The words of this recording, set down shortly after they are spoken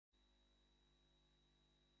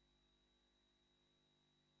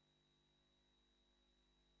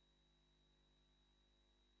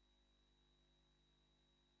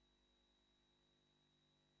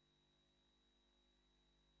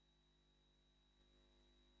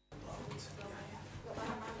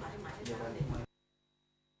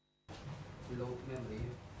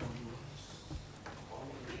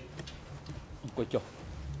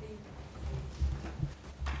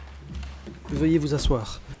Veuillez vous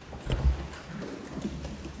asseoir.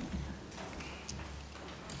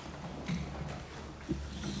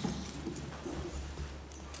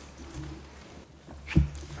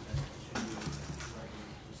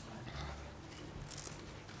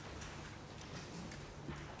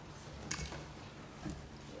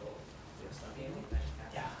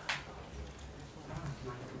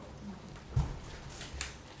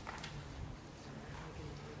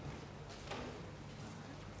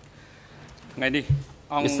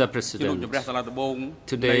 Mr. President,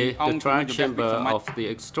 today the Tri-Chamber of the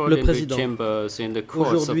Extraordinary Chambers in the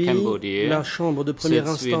Courts of Cambodia la chambre de première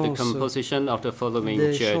sits with the instance composition of the following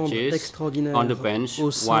des chambres judges extraordinaires on the bench,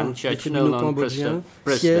 au sein one des judge tribunaux cambodgiens,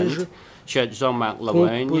 siège Judge Jean-Marc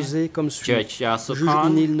Lavergne, composé comme suit. Judge Juge Yasokon,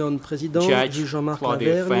 Unil Non président, Judge juge Jean-Marc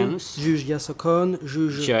Claudia Lavergne, Fence, juge Yasokon,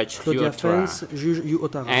 juge Judge Claudia Yuotara, Fence, juge Yu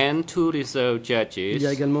Otara. and two reserve judges, Il y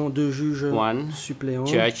a également deux juges one suppléants,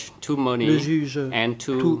 Judge le Tumoni juge and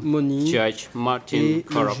two Tumoni Judge Martin et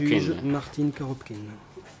le juge Koropkin. Martin Koropkin.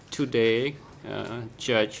 Today,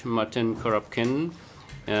 Judge Martin Koropkin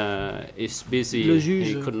is busy. Le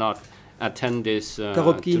juge He could not attend this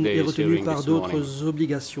Koropkin est today's retenu hearing par this morning. d'autres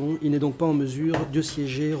obligations. Il n'est donc pas en mesure de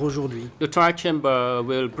siéger aujourd'hui. The Tri-Chamber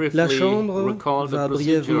will La briefly Chambre recall va the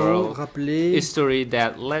brièvement procedural rappeler history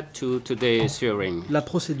that led to today's hearing. la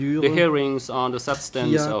procédure The hearings on the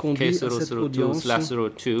substance a of conduit case à cette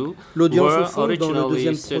 002/02 L'audience au were fond dans le originally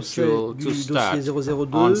deuxième procès scheduled du to dossier start 002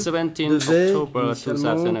 on 17 devait October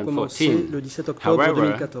initialement commencer 2014. le 17 octobre However,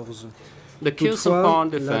 2014. The Toutefois, Kyusampon la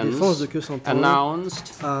défense de defense Kyusampon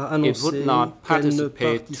announced a it annoncé would not qu'elle ne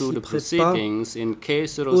participate to the participerait pas proceedings in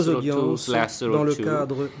case aux audiences dans le 002/02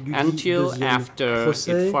 cadre du until deuxième after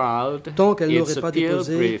procès it filed tant qu'elle its n'aurait pas appeal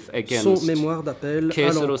déposé brief son against mémoire d'appel à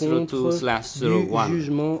case l'encontre 002/01. du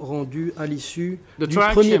jugement rendu à l'issue The du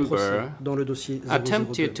premier procès Tri-Chamber dans le dossier 002.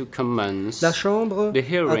 attempted to commence La Chambre the a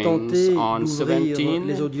hearings tenté on d'ouvrir 17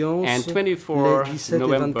 les audiences and les 24 17 et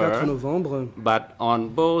 24 novembre, but on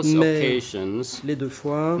both mais occasions, les deux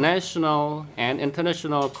fois, national and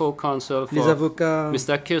international co-counsel les for avocats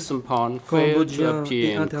Mr. Kyusampon failed to cambodgiens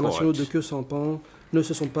et appear in internationaux court. de Kyusampon ne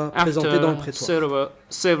se sont pas présentés dans le After prétoire.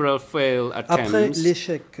 several failed Après attempts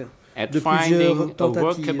l'échec at de finding plusieurs a tentatives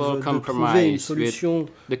workable de trouver une compromise with solution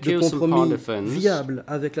the de Kyusampon compromis defense viable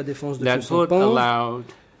avec la défense de that would Kyusampon, allow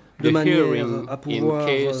de the manière hearing à in pouvoir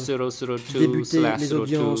case débuter les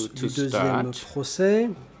audiences 002/02 du to deuxième start. procès.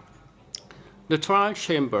 The trial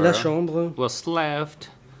chamber La Chambre was left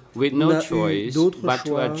with no n'a eu choice d'autre but to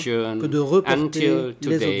choix adjourn que de reporter until les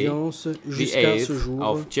today, audiences the jusqu'à ce 8th jour,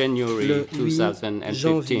 of January le 8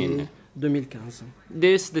 janvier 2015. 2015.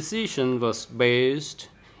 This decision was based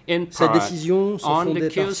in Cette part décision se on the fondait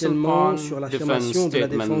partiellement Kyusampon sur defense l'affirmation de la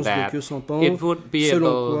statement défense de that Kyusampon, it would be selon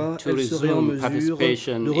able quoi to elle serait en resume mesure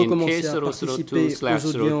participation de in recommencer case à participer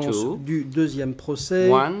aux audiences 002/02 du deuxième procès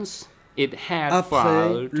once it had après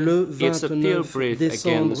filed le its appeal 29 brief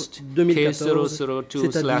décembre against 2014, case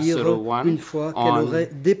c'est-à-dire 002/01 une fois qu'elle on aurait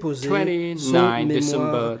déposé son 29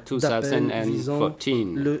 mémoire December d'appel visant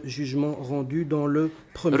 2014. le jugement rendu dans le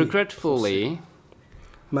premier procès. Regretfully,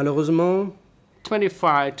 Malheureusement,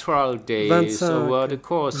 25 trial days 25 over the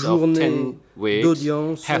course of journées 10 weeks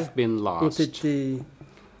d'audience have been ont lost. été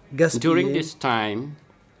During gaspillées, this time,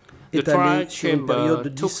 the trial étalées sur une période de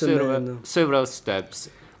chamber 10 took semaines. several steps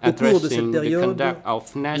Au cours de cette addressing the période, conduct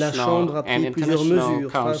of la Chambre a national and pris plusieurs international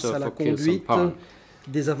mesures face counsel à la for conduite Kyusampon.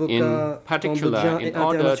 des In avocats particular, cambodgiens et in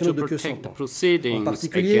order internationaux to de protect the Kyusampon. En proceedings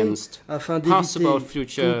particulier, against afin d'éviter possible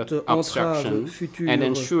future toute entrave obstruction future and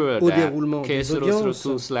ensure au that déroulement case des audiences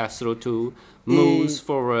 002/02 et moves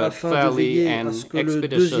forward afin de fairly veiller à and ce que le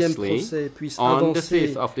deuxième expeditiously. procès puisse On the avancer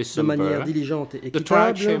 5th of de manière December, diligente et the trial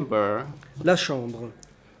équitable, chamber la Chambre,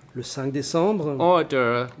 le 5 décembre,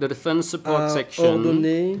 ordered the defense support a section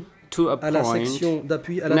ordonné to à la appoint section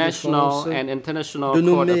d'appui à la national défense and international de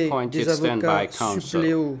court nommer appointed des standby avocats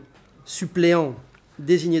counsel. suppléants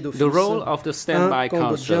désignés d'office, The role of the un standby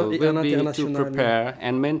Cambodgien counsel et will un be to international. prepare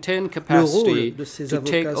and maintain Le capacity rôle de ces to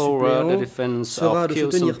take avocats over the suppléants defense sera of de se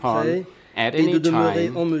tenir Kyusampon prêt at et any de demeurer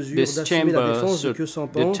time. en mesure This d'assumer la chamber défense de should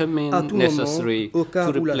Kyusampon determine à tout moment necessary au cas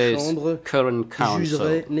to où la replace Chambre current counsel.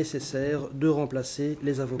 jugerait nécessaire de remplacer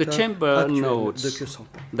les avocats The chamber actuels de notes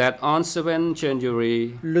Kyusampon. that on 7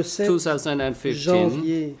 January Le 7 2015,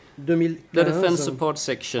 janvier the Defense Support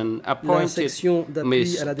Section appointed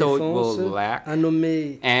Ms. Toivolak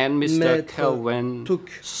and Mr. Kelvin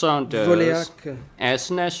Saunders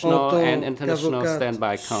as national and international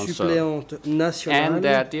standby counsel, and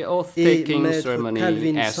that the oath-taking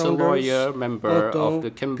ceremony as a lawyer member of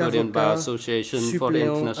the Cambodian Bar Association for the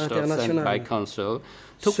International Standby Council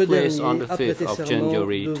took place on the 5th of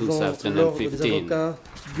January 2015.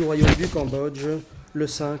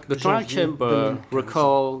 The trial chamber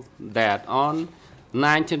recalled that on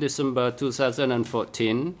 19 December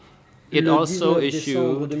 2014, it also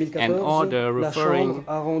issued an order referring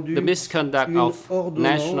the misconduct of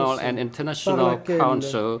National and International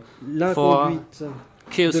Council for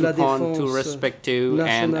Kyusupon to respective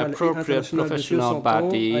and appropriate professional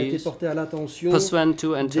bodies pursuant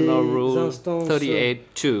to Internal Rule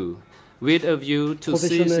 38.2, with a view to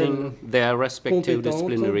seizing their respective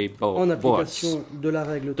disciplinary boards.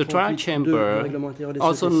 The trial chamber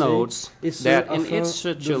also notes that in its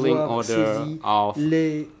scheduling order of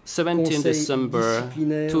 17 December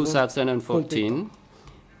 2014,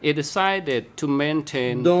 it decided to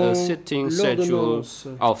maintain a sitting schedule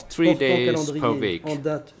of 3 days per week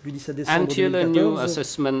until a new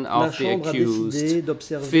assessment of the accused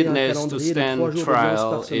fitness to stand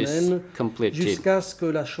trial is completed.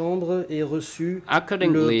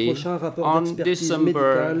 Accordingly, on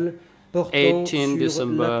December 18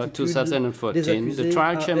 December 2014, the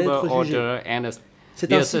trial chamber ordered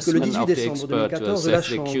the assessment of the expert to assess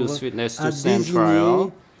the accused fitness to stand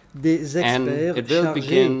trial, and it will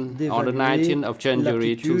begin on the 19th of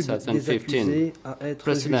January 2015.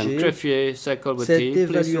 President Greffier Sekolwati,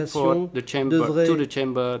 please report to the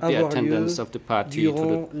chamber the attendance of the party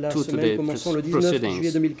to today's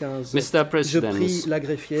proceedings. Mr. President,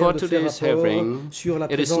 for today's hearing,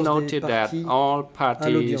 it is noted that all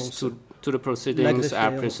parties to the proceedings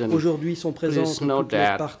are present. Please note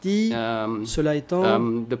that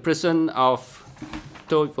the presence of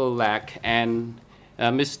Toivolak and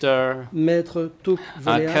Mr.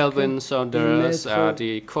 Kelvin Saunders are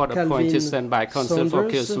the court-appointed standby counsel for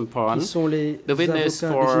Kyusupon. The witness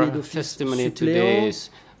for testimony today is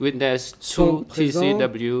witness 2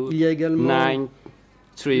 TCW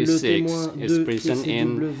 936 is present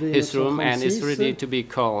in his room and is ready to be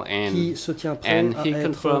called in. And he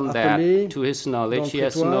confirmed that, to his knowledge, he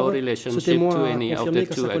has no relationship to any of the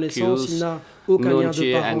two accused,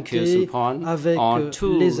 Nunjie and Kyusupon, or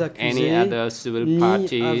to any other civil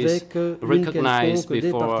parties recognized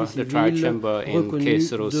before the trial chamber in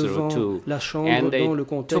case 002. And they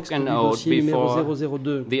took an oath before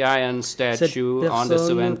the Iron Statue on the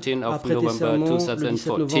 17th of November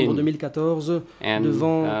 2014. And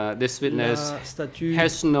this witness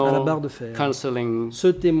has no counseling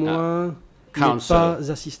counsel.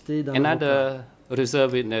 Another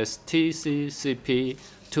reserve witness, TCCP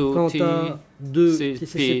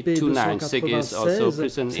 2TCP296 is also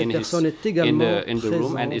present in the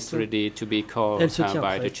room and is ready to be called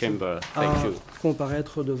by the chamber. Thank you.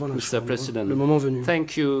 Mr. President,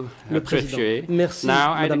 thank you, Greffier.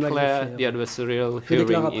 Now I declare the adversarial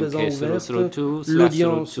hearing in case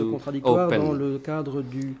 002/02 open.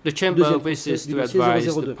 The chamber wishes to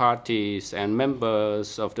advise the parties and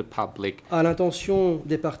members of the public. À l'intention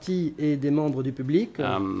des partis et des membres du public,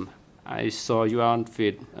 I saw you on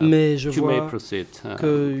fit. Mais je you vois may proceed,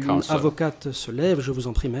 qu'une avocate se lève. Je vous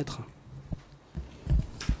en prie, maître.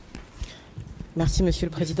 Merci, Monsieur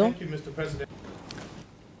le Président.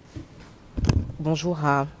 Bonjour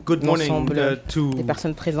à l'ensemble des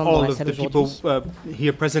personnes présentes dans la salle aujourd'hui.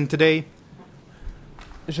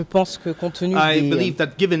 Je pense que compte tenu des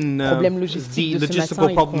problèmes logistiques de ce matin,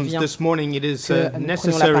 il convient que nous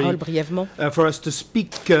prenions la parole brièvement.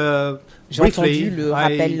 J'ai entendu le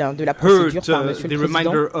rappel de la procédure par Monsieur le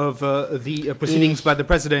Président. Et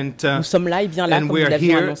nous sommes là et bien là, comme nous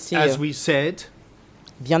l'avions annoncé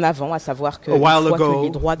bien avant, à savoir que, une fois que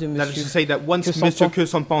les droits de M.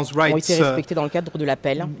 Kyusupon ont été respectés dans le cadre de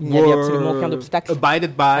l'appel, il n'y avait absolument aucun obstacle à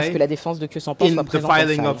ce que la défense de Kyusupon soit présente en salle.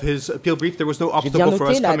 J'ai bien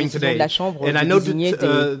noté la décision de la Chambre de désigner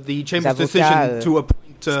des avocats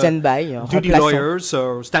stand-by,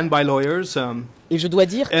 remplaçants. Et je dois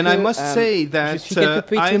dire que je suis quelque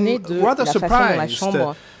peu étonné de la façon dont la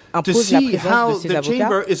Chambre impose la présence de ces avocats,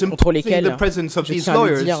 contre lesquels je tiens à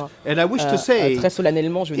le dire très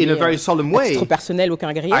solennellement, je n'ai à titre personnel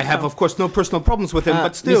aucun grief.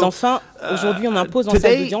 Mais enfin, aujourd'hui on impose en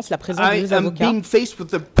salle d'audience la présence de deux avocats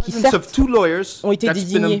qui certes ont été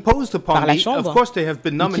désignés par la Chambre, mais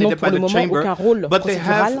qui n'ont pour le moment aucun rôle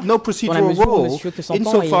procédural dans la mesure où M.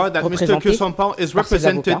 Kyusupon est représenté par ses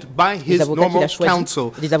avocats, des avocats qu'il a choisis,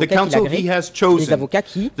 des avocats qu'il agrée, des avocats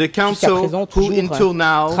qui, jusqu'à présent, toujours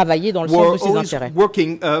travailler dans le sens de ses intérêts.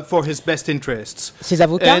 Ces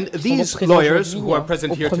avocats sont donc présents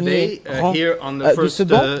aujourd'hui au premier rang de ce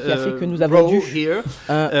banc qui a fait que nous avons dû nous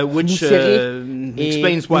serrer et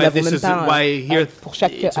nous n'avons même pas pour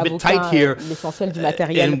chaque avocat l'essentiel du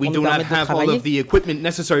matériel pour nous permettre de travailler.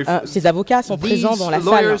 Ces avocats sont présents dans la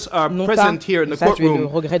salle, non pas, ça j'ai le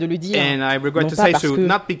regret de le dire, non pas parce que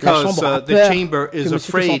la Chambre a peur que M.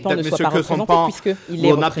 Sampan ne soit pas représenté, puisqu'il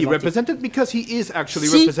est représenté.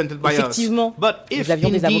 Si, effectivement, nous avions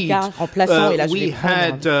des avocats remplaçants, et là je vais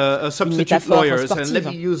prendre une métaphore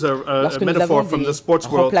sportive, lorsque nous avons des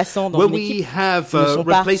remplaçants dans une équipe, ils ne sont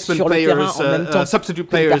pas sur le terrain en même temps que les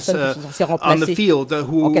personnes qui sont censées remplacer en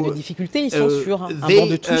cas de difficulté, ils sont sur un banc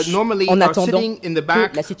de touche en attendant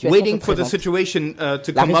que la situation se présente.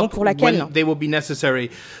 La raison pour laquelle, au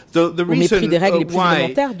mépris des règles les plus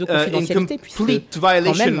élémentaires de confidentialité, puisque quand même,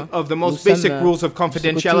 nous sommes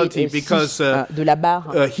du côté de la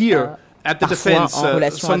barre at the defense,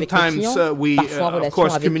 sometimes we, of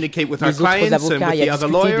course, communicate with our clients and with the other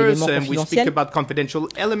lawyers, and we speak about confidential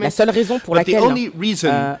elements. But the only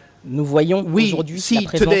reason nous voyons aujourd'hui la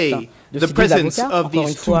présence de ces deux avocats, encore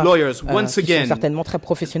une fois, qui sont certainement très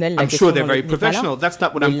professionnels, la question n'est pas là,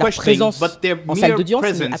 mais leur présence en salle d'audience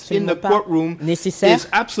n'est absolument pas nécessaire,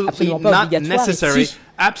 absolument pas obligatoire, et si,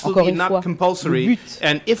 encore une fois, le but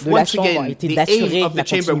de la Chambre était d'assurer la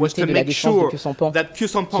continuité de la défense de Sampan, qui,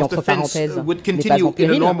 entre parenthèses, n'est pas en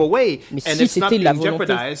péril, mais si c'était la volonté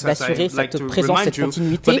d'assurer cette présence, cette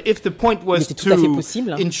continuité, il était tout à fait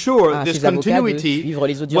possible à ces avocats de suivre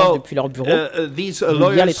les audiences depuis leur bureau,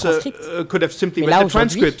 de lire les transcripts. Mais là,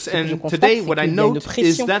 aujourd'hui, ce que je constate, c'est qu'il y a une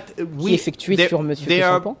pression qui est effectuée sur M.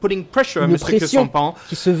 Sampan, une pression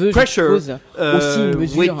qui se veut, je suppose, aussi une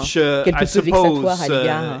mesure quelque peu vexatoire à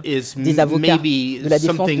l'égard des avocats de la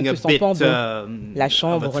défense de M. Sampan, dont la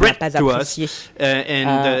Chambre n'a pas apprécié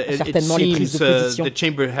certainement les prises de position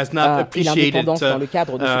et l'indépendance dans le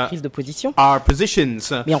cadre de ces prises de position.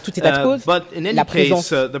 Mais en tout état de cause, la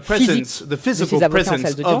présence physique de ces avocats en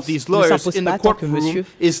salle d'audience ne s'impose pas tant que M.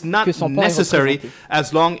 Sampan necessary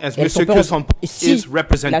as long as Mr. Sampan is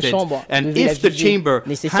represented. And if the chamber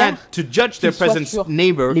had to judge their presence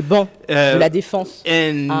neighbor les bancs de la défense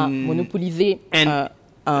à monopoliser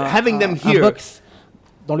having them un here box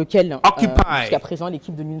dans lequel jusqu'à présent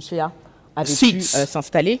l'équipe de Nunchea avait pu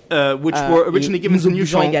s'installer, et nous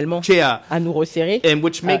obligeons également à nous resserrer,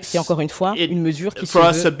 c'est encore une fois une mesure qui se veut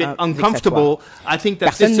vexatoire.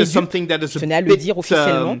 Personne n'est dupe, je tenais à le dire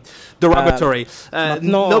officiellement. Maintenant,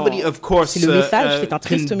 c'est le message, c'est un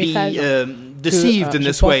triste message deceived in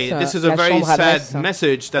this way. This is a very sad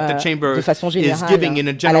message that the chamber is giving in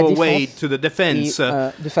a general way to the defense,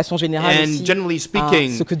 and generally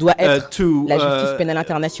speaking, to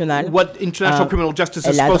what international criminal justice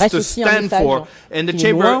is supposed to stand for. And the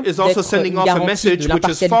chamber is also sending off a message which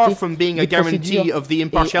is far from being a guarantee of the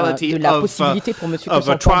impartiality of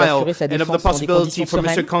a trial and of the possibility for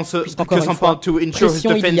Mr. Sampan to ensure his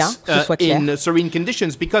defense in serene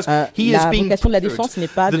conditions, because he is being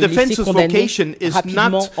the defense's vocation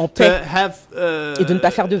rapidement en paix et de ne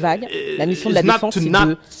pas faire de vagues. La mission de la défense, c'est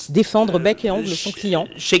de défendre bec et ongle son client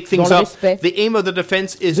dans le respect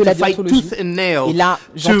de la déontologie. Et là,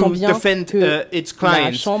 j'entends bien que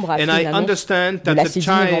la Chambre a fait une annonce de la saisie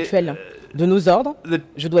éventuelle de nos ordres.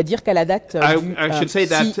 Je dois dire qu'à la date du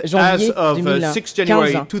 6 janvier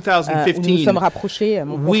 2015, où nous sommes rapprochés,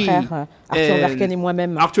 mon confrère Arthur Verken et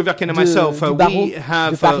moi-même, du barreau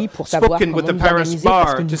de Paris pour savoir comment nous organiser,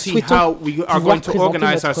 parce que nous souhaitons pouvoir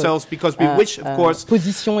présenter notre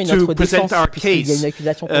position et notre défense, puisqu'il y a une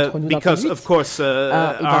accusation contre nous d'inconduite. Et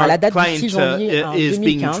à la date du 6 janvier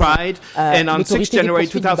 2015, l'autorité des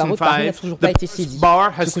poursuites du barreau de Paris n'a toujours pas été saisie,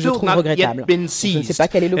 ce que je trouve regrettable. Je ne sais pas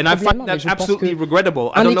quel est le problème, mais je pense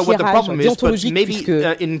qu'un éclairage déontologique, puisque il y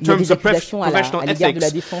a des accusations à l'égard de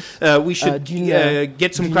la défense d'une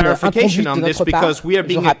inconduite de notre part.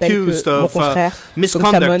 Je rappelle que mon confrère,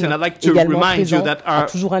 Samson, également présent, a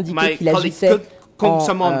toujours indiqué qu'il agissait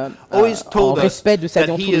en respect de sa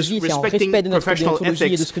déontologie, c'est en respect de notre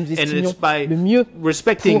déontologie et de ce que nous estimions le mieux pour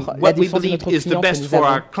la défense de notre client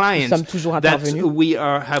que nous sommes toujours intervenus.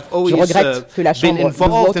 Je regrette que la Chambre le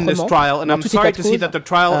voit autrement. En tout état de cause,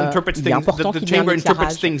 il est important qu'il y ait un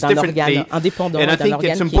éclairage d'un organe indépendant, d'un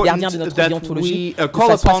organe qui est gardien de notre déontologie, de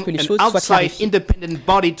façon à ce que les choses soient clarifiées.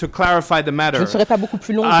 Je ne serai pas beaucoup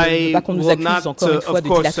plus long, je ne veux pas qu'on nous accuse encore une fois de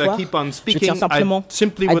dilatoire. Je tiens simplement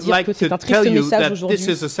à dire que c'est un triste message aujourd'hui this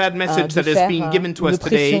is a sad message that is being given to us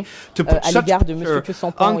today to put such pressure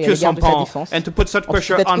on Sampan and to put such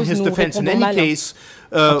pressure on his defense. In any case,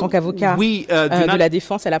 en tant qu'avocat de la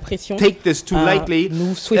défense à la pression,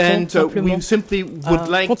 nous souhaitons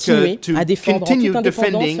simplement continuer à défendre en toute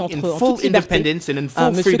indépendance et en toute liberté M.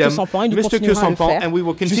 Kesampan, et nous continuerons à le faire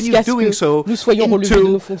jusqu'à ce que nous soyons relevés de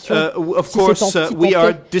nos fonctions.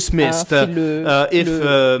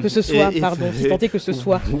 Que ce soit, si tant est que ce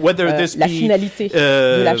soit la finalité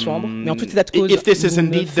de la Chambre, mais en tout état de cause, nous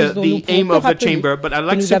pouvons rappeler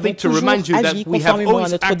que nous avons toujours agi conformément à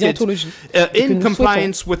notre déontologie et que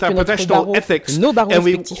nous souhaitons que notre barreau, nos barreaux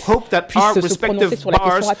respectifs puissent se prononcer sur la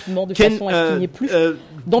question rapidement de façon à ce qu'il n'y ait plus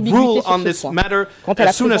d'ambiguïté sur ce point. Quant à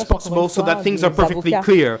la présence, encore une fois, des avocats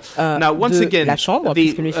de la Chambre,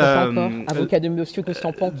 puisque nous ne sommes pas encore avocats de M.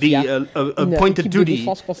 Kesampan qui a une équipe de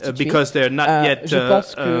défense constituée, je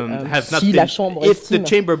pense que si la Chambre estime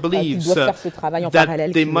qu'ils doivent faire ce travail en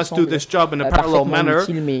parallèle, qui me semble parfaitement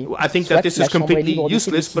inutile, mais soit la Chambre est libre de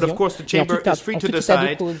ses décisions, mais en tout état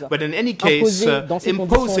de cause, imposer dans ces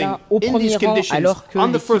conditions-là au premier rang, alors que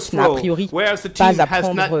l'équipe n'a a priori pas à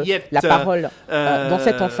prendre la parole dans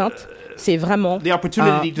cette enceinte, c'est vraiment un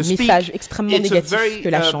message extrêmement négatif que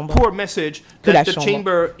la Chambre envoie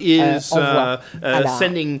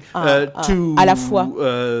à la fois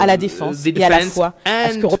à la défense et à la fois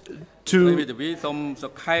à ce que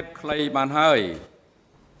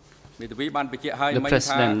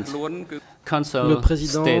Le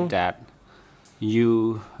président stated that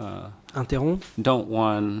you interrompt. Don't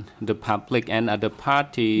want the public and other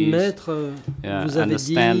parties vous avez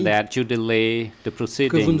understand dit that you delay the proceedings.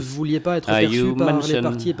 Que vous ne vouliez pas être perçu par les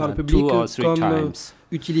partis et par le public comme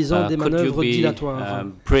utilisant des manœuvres dilatoires.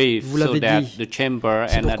 Vous l'avez dit. C'est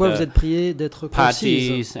pourquoi vous êtes prié d'être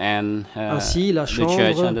concise. Ainsi, la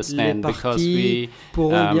Chambre, les partis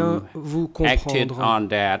pourront bien vous comprendre.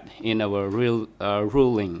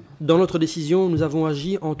 Dans notre décision, nous avons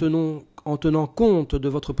agi en tenant compte de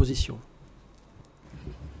votre position.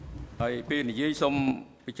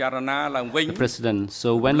 President,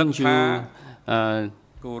 so when you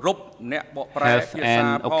have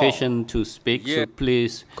an occasion to speak, so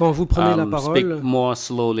please Quand vous prenez la speak parole, more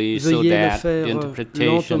slowly so veuillez le that faire the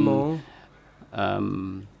interpretation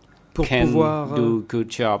pour can pouvoir do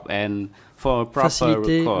good job and for a proper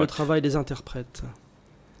faciliter le record. travail des interprètes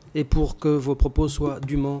et pour que vos propos soient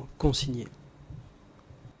dûment consignés.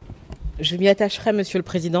 Je m'y attacherai, Monsieur le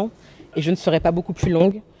Président, et je ne serai pas beaucoup plus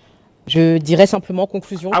longue. Je dirais simplement en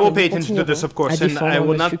conclusion que nous continuerons à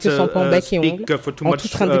défendre M. Kesampan bec et ongles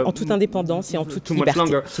en toute indépendance et en toute liberté.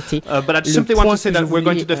 C'était le point que je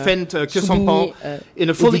voulais souligner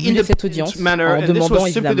au début de cette audience en demandant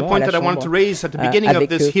évidemment à la Chambre, avec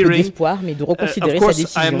peu d'espoir, mais de reconsidérer sa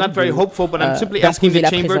décision d'imposer la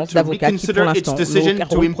présence d'avocats qui, pour l'instant,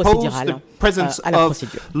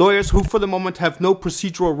 n'ont aucun rôle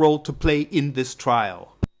procédural à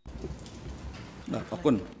la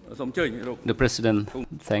procédure. The President,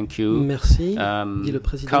 thank you. Merci, dit le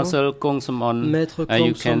Président. Counsel Kongsamon, Maître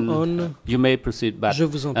Kongsamon, you may proceed, but je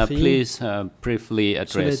vous en prie, please briefly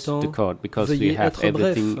address the court because we have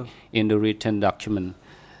everything in the written document.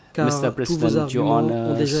 Mr. President, Your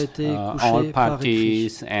Honors, all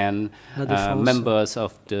parties and members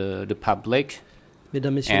of the public,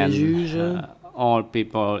 Mesdames, Messieurs les juges, all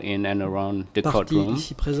people in and around the courtroom.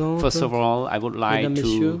 First of all, I would like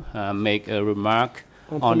to make a remark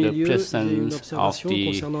on the presence of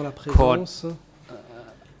the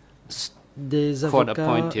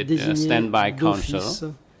court-appointed standby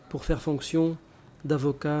counsel pour faire fonction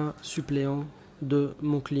d'avocat suppléant de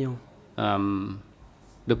mon client.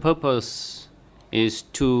 The purpose is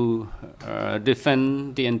to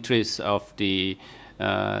defend the interests of the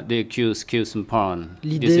accused Kesampan.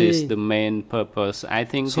 This is the main purpose. I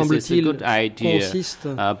think this is a good idea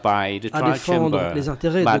by the trial chamber. Les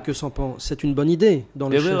intérêts de Kesampan, c'est une bonne idée dans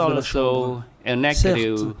le chef de la Chambre.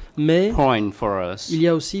 Certes, mais il y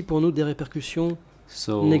a aussi pour nous des répercussions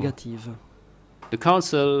négatives. The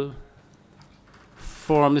counsel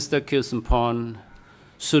for Mr. Kesampan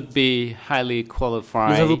should be highly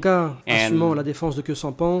qualified. Les avocats assumant la défense de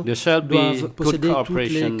Kesampan doivent posséder toutes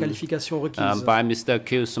les qualifications requises.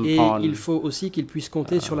 Et il faut aussi qu'ils puissent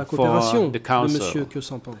compter sur la coopération de M.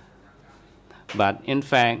 Kesampan. But in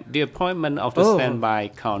fact, the appointment of the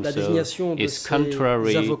standby counsel is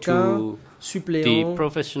contrary to the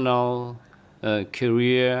professional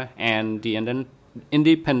career and the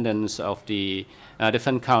independence of the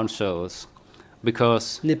defense counsels.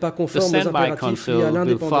 Because the standby counsel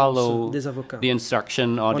will follow the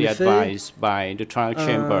instruction or the advice by the trial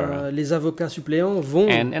chamber. Les avocats suppléants vont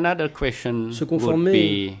se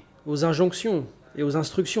conformer aux injonctions et aux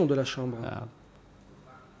instructions de la Chambre.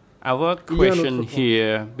 Our question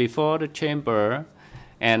here before the chamber,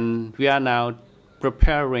 and we are now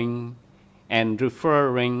preparing and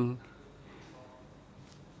referring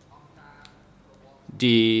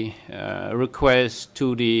the request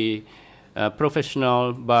to the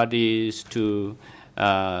professional bodies to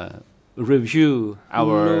review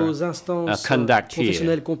our Nos instances conduct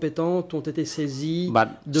professionnelles here. compétentes ont été saisies But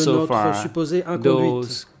de so notre far, supposée inconduite.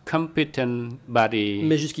 those competent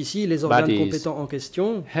Mais jusqu'ici, les organes compétents en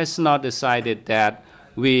question has not decided that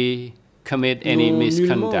we commit any n'ont nullement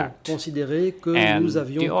misconduct. considéré que And nous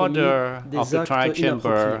avions the commis order of des the trial actes chamber,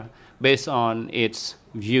 inappropriés. based on its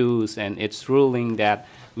views and its ruling that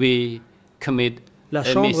we commit La a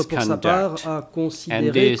Chambre, pour sa part, misconduct, a and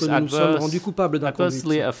considéré this que nous nous sommes rendus coupables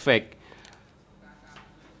adversely d'inconduite.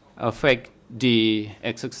 affect the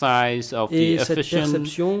exercise of the Et cette efficient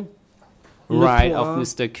perception ne right of pourra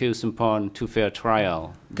Mr. Kilsempon to fair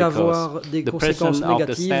trial, qu'avoir because des the conséquences presence of the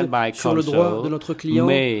négatives standby sur le droit de counsel notre client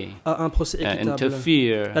may à un procès équitable.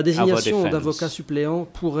 interfere La désignation our d'avocats defense. suppléants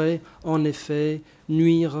pourrait en effet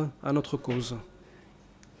nuire à notre cause.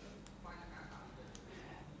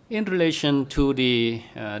 In relation to the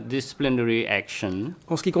disciplinary action,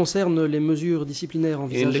 En ce qui concerne les mesures disciplinaires in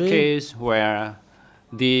the envisagées, case where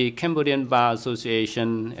the Cambodian Bar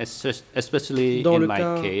Association, especially dans in le my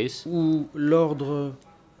cas case, où l'ordre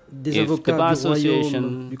des if the avocats Bar du Royaume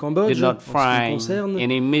Association du Cambodge, did en not ce qui find concerne,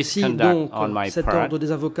 any si misconduct donc on my cet part, ordre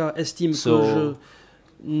des avocats estime so que je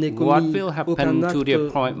n'ai what commis will aucun happen to acte the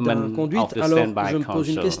appointment of d'inconduite, the alors standby je me pose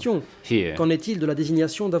une counsel question. here? Qu'en est-il de la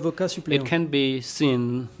désignation d'avocats suppléants? It can be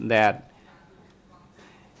seen that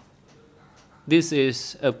this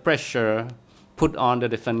is a pressure put on the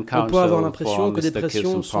defense On peut avoir counsel l'impression for que des Mr.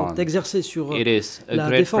 pressions sont Kilsempon. exercées sur It is a la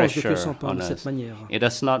great défense de pressure Kilsempon on de us. cette manière. It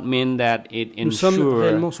does not mean that it Nous sommes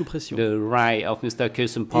réellement ensures sous pression. the right of Mr. Et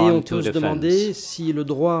Kilsempon on to peut se demander defense. si le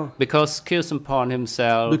droit Because Kilsempon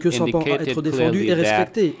himself de Kilsempon à indicated être défendu est clearly that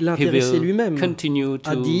respecté. he L'intéressé will lui-même continue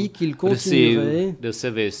a to dit qu'il continuerait receive the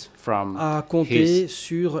service from à compter his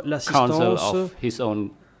sur counsel l'assistance of his own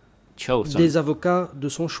chosen. des avocats de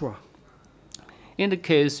son choix. In the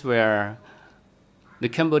case where the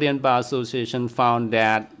Cambodian Bar Association found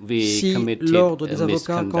that we Si committed l'ordre a des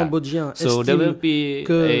avocats misconduct, cambodgiens so there will estime be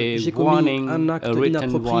que j'ai a commis warning, un a acte written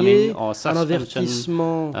inapproprié, warning or un suspension,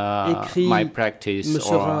 avertissement écrit my practice me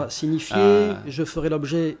sera or signifié, je ferai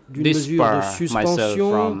l'objet d'une mesure de disbar myself suspension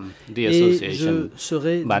from the et association. je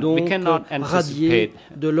serai But we donc cannot radié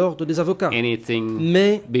anticipate de l'ordre des avocats. anything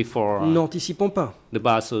Mais before n'anticipons pas. the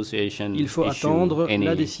Bar Association Il faut issue attendre any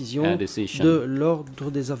la décision decision. de l'ordre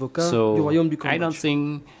des avocats So du Royaume du I don't Cambodge. think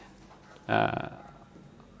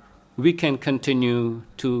we can continue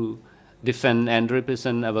to defend and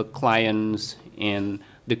represent our clients in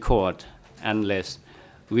the court unless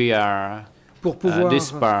we are Pour pouvoir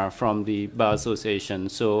disbarred from the Bar Association.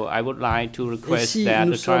 So I would like to et request si that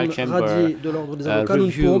nous the trial sommes chamber radiés de l'ordre des avocats, nous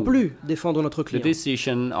ne pourrons review plus défendre notre the client.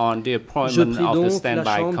 decision on the Je appointment prie of the donc la standby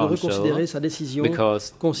Chambre de counsel reconsidérer sa décision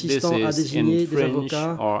because this consistant à is désigner des infringe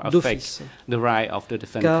avocats or d'office, affect the right of the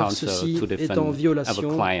defense car counsel ceci to est defend en our violation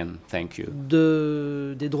client. Thank you.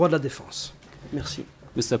 des droits de la défense. Merci.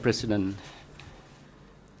 Mr. President,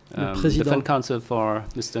 Le Président, defense counsel for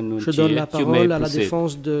Mr. je donne la Nunchi, you may parole à la proceed.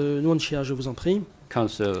 défense de Nuon Chea, je vous en prie.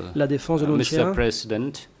 Counsel, La défense de Nuon Mr. Chea.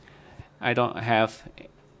 President, I don't have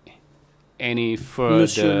any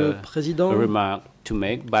Monsieur le further Président, remark to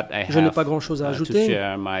make, but I je n'ai have pas grand-chose à to ajouter.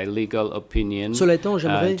 share my legal opinion Cela étant,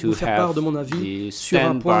 j'aimerais to vous faire part have de mon avis the sur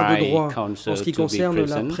un point de standby droit counsel en ce qui to be concerne la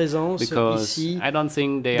present, présence because ici I don't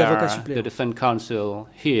think they d'avocats are suppléants. the defense counsel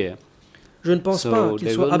here, Je ne pense So pas qu'il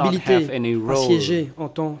they soit will not habilité have any à role siéger en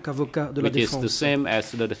tant qu'avocat de la which is the défense. same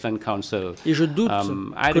as the defense counsel. Et je doute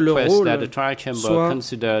I que le request that rôle the trial chamber soit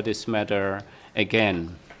consider this matter again.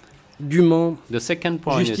 dûment The second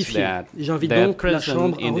point is justifié. that J'invite they're donc la present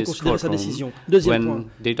Chambre à in this reconsidérer sa courtroom décision. Deuxième point, when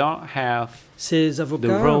they don't have ces the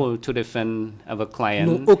avocats role to defend our n'ont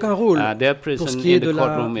client. aucun rôle Their pour presence ce qui est in de the la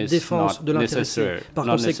courtroom is défense not de l'intéressé. necessary. Par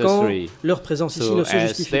Not conséquent, necessary. leur présence ici So ne se as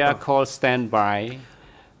justifie they are pas. called standby,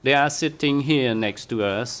 they are sitting here next to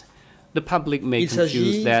us. The public may Il s'agit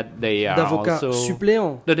confuse that they are d'avocats also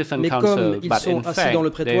suppléants, the defense mais counsel, comme ils but sont in assis fact, dans le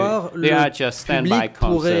prétoire, they are le just standby public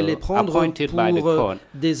pourrait les counsel prendre appointed by the pour court.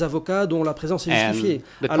 des avocats dont la présence est And justifiée,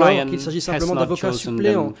 the alors client qu'il s'agit has simplement not d'avocats chosen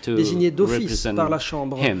suppléants them to désignés d'office represent par la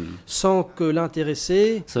Chambre, him. sans que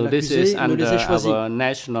l'intéressé, So this is l'accusé, ne les under ait choisis. our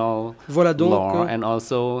national Voilà donc law and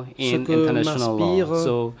also ce in que international law. m'inspire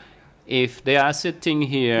So if they are sitting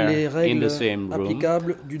here les in règles the same room,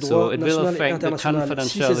 applicables du so droit it will national et affect the international.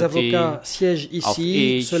 Si ces confidentiality avocats siègent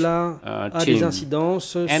ici, each, cela a des team.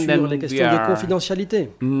 incidences And sur then les we questions de are confidentialité.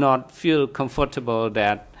 not feel comfortable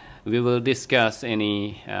that we will discuss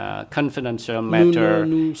any confidential matter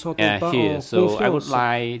here. So I would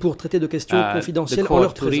like pour traiter de questions confidentielles en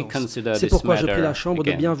leur présence. C'est pourquoi je prie la Chambre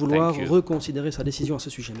de bien vouloir reconsidérer sa décision à ce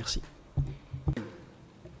sujet. Merci.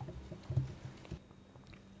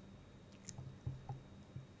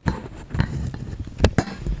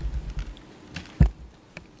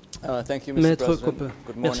 Maître Cooper.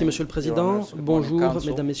 Merci, Monsieur le Président. Bonjour,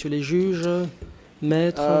 Mesdames, Messieurs les juges.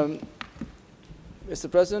 Maître.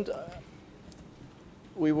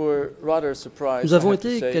 Nous avons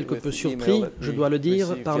été quelque peu surpris, je dois le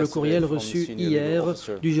dire, par le courriel reçu hier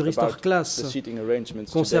du juriste hors classe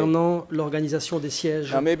concernant l'organisation des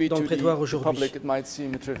sièges dans le prétoire aujourd'hui.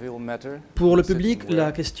 Pour le public,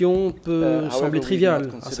 la question peut sembler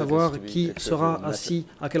triviale, à savoir qui sera assis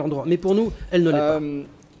à quel endroit. Mais pour nous, elle ne l'est pas.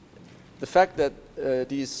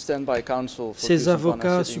 Ces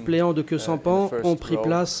avocats suppléants de Kesampan ont pris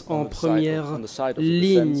place en première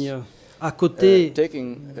ligne, à côté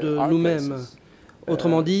de nous-mêmes.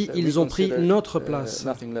 Autrement dit, ils ont pris notre place.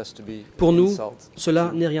 Pour nous,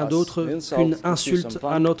 cela n'est rien d'autre qu'une insulte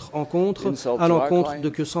à notre encontre, à l'encontre de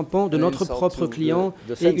Kesampan, de notre propre client,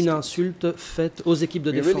 et une insulte faite aux équipes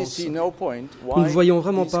de défense. Nous ne voyons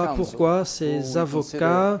vraiment pas pourquoi ces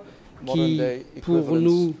avocats qui, pour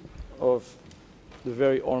nous,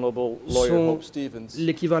 sont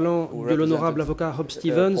l'équivalent de l'honorable avocat Hope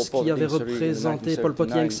Stevens qui avait représenté Pol Pot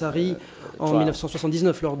Ieng Sary en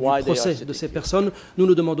 1979 lors du procès de ces personnes. Nous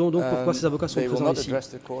nous demandons donc pourquoi ces avocats sont présents ici.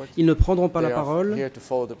 Ils ne prendront pas la parole.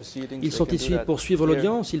 Ils sont ici pour suivre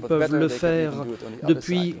l'audience. Ils peuvent le faire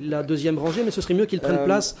depuis la deuxième rangée, mais ce serait mieux qu'ils prennent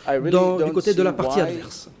place du côté de la partie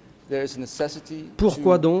adverse.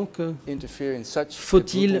 Pourquoi donc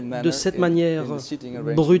faut-il de cette manière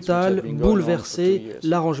brutale bouleverser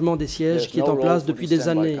l'arrangement des sièges qui est en place depuis des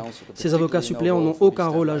années? Ces avocats suppléants n'ont aucun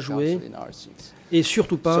rôle à jouer et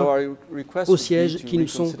surtout pas aux sièges qui nous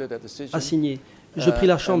sont assignés. Je prie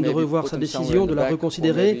la Chambre de revoir sa décision, de la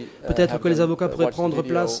reconsidérer. Peut-être que les avocats pourraient prendre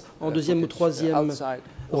place en deuxième ou troisième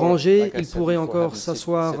rangée. Ils pourraient encore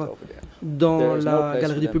s'asseoir dans la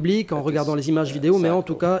galerie du public en regardant les images vidéo, mais en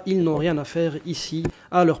tout cas, ils n'ont rien à faire ici,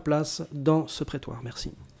 à leur place, dans ce prétoire.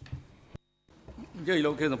 Merci.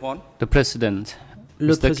 Le Président,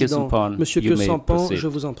 Monsieur Kesampan, je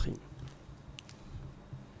vous en prie.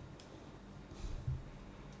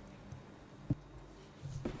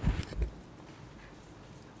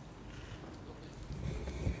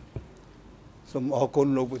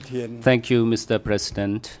 Thank you, Mr.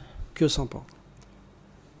 President. Kesampan.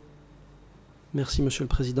 Merci, Monsieur le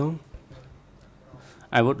Président.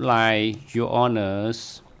 I would like Your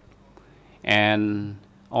Honors and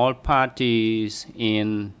all parties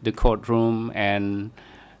in the courtroom and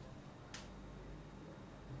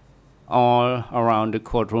all around the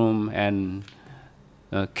courtroom and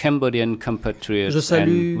Cambodian compatriots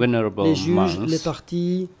and venerable les juges, monks. Les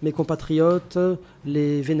partis, mes compatriotes,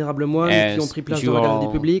 les vénérables moines qui ont pris place dans la galerie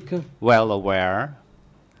du public. Well aware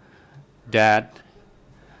that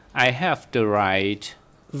I have the right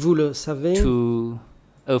Vous le savez, to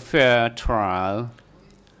a fair trial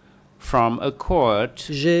from a court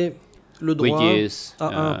j'ai le droit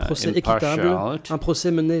à un procès équitable, un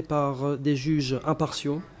procès mené par des juges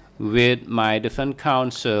impartiaux, with my defense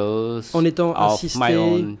counsels en étant of assisté my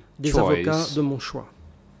own des choice. avocats de mon choix.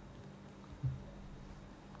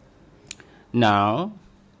 Now,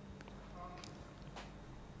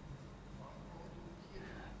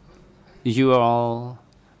 you all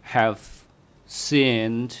have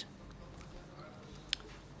seen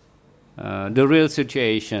the real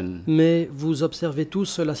situation. Mais vous observez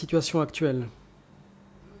tous la situation actuelle.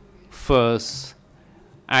 First,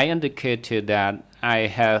 I indicated that I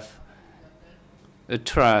have a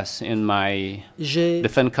trust in my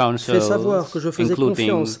defense counsel, fait savoir que je faisais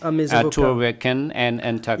confiance à mes avocats,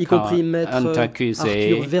 y compris maître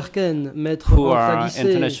Arthur Verken, maître Antagissé,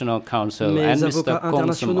 mes avocats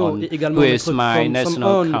internationaux et également maître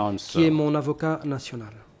Komsom-On, qui est mon avocat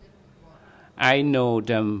national. I know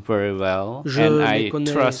them very well, je and les I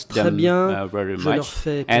connais trust très them bien, very je leur much.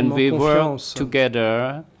 fais And we confiance. work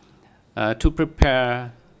together to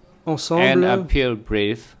prepare Ensemble, an appeal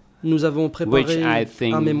brief, nous avons préparé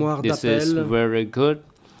un mémoire d'appel. Very good,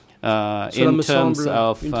 Cela me terms semble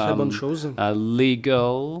of une très bonne chose.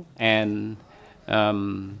 Legal and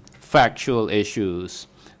factual issues.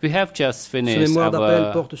 We have just Ce finished mémoire d'appel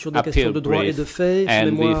our porte sur des questions de droit et de fait. Ce and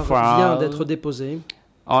mémoir we vient d'être déposé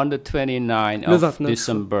on the 29th le of 29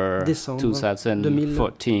 December décembre 2014.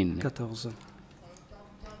 2014.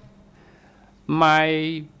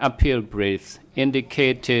 My appeal brief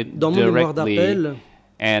indicated Dans mon mémoire directly d'appel,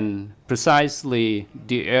 and precisely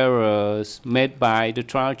the errors made by the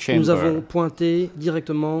trial chamber. Nous avons pointé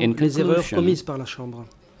directement les erreurs commises par la Chambre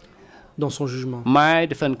dans son jugement. My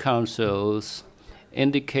defense counsels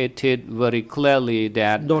indicated very clearly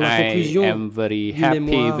that I am very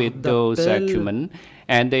happy with those arguments,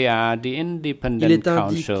 and they are the independent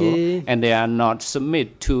counsel, and they are not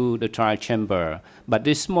submitted to the trial chamber. But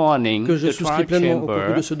this morning, the trial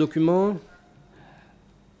chamber de ce document.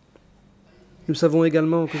 Nous savons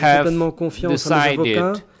également que j'ai pleinement confiance en mes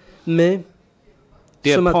avocats, mais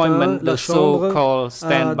ce matin, la Chambre a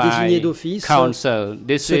désigné d'office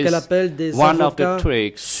ce qu'elle appelle des avocats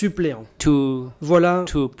suppléants. Voilà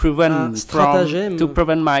un stratagème qui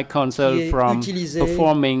est utilisé pour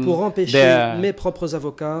empêcher mes propres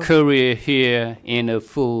avocats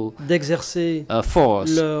d'exercer leurs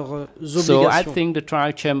obligations. So I think the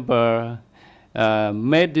trial chamber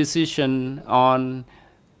made decision on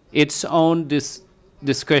its own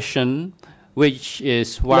discretion, which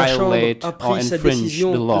is violate or infringe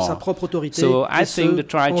the law. So I think the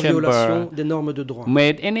trial chamber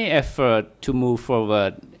made any effort to move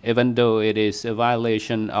forward, even though it is a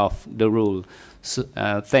violation of the rule. So,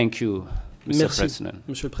 thank you, Mr. President.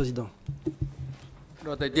 Monsieur le Président.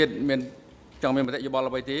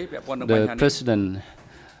 The President,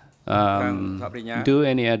 do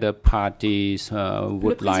any other parties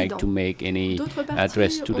would like to make any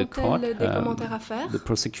address to the court? The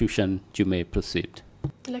prosecution, you may proceed.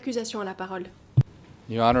 L'accusation a la parole.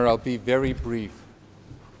 Your Honor, I'll be very brief.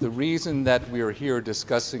 The reason that we are here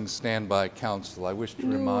discussing standby counsel, I wish to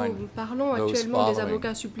remind those following,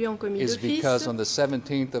 is because on the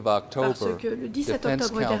 17th of October,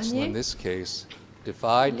 defense counsel in this case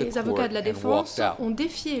defied the court and walked out.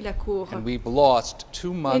 And we've lost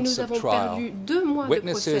 2 months of trial.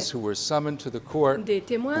 Witnesses who were summoned to the court,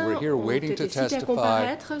 who were here waiting to testify,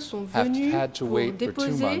 have had to wait for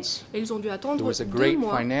 2 months. There was a great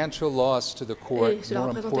financial loss to the court.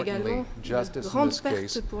 More importantly, justice in this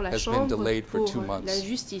case has been delayed for 2 months.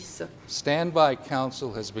 Standby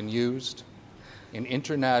counsel has been used in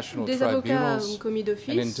international tribunals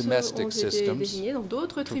and in domestic systems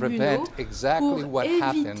to prevent exactly what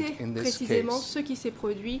happened in this case,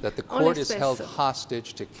 that the court is held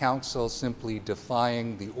hostage to counsel simply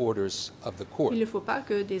defying the orders of the court. We've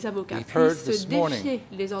heard this morning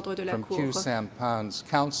from Q Sampan's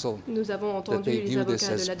counsel that they view this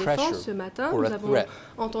as pressure or a threat.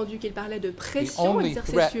 The only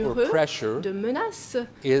threat or pressure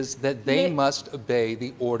is that they must obey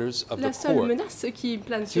the orders of the court.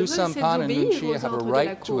 Q Sampan and Nunchi have a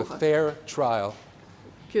right to a fair trial.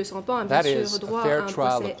 That is, a fair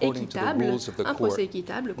trial according to the rules of the court,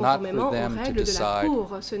 not for them to decide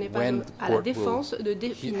when the court will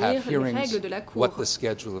have hearings, what the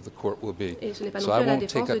schedule of the court will be. So I won't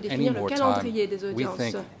take up any more time. We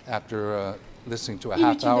think after listening to a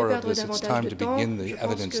half hour of this, it's time to begin the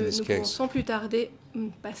evidence in this case.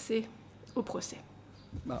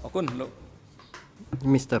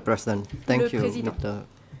 Mr. President, thank you, Mr.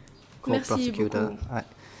 Co-Prosecutor.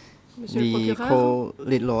 The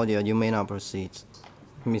co-lead lawyer, you may now proceed.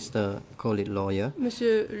 Mr. co-lead lawyer.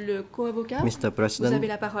 Monsieur le co-avocat, Mr. President, vous avez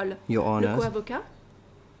la parole. Your Honor, le co-avocat,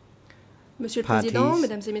 Monsieur le Président,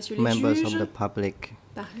 Mesdames et Messieurs les members juges, of the public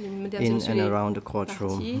Mesdames et in Messieurs and les around the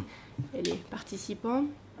courtroom, parties et les participants,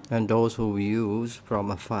 and those who views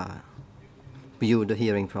from afar, view the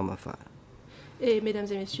hearing from afar. Et Mesdames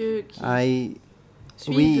et Messieurs qui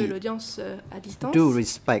suivent l'audience à distance. Do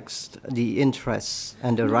respect the interests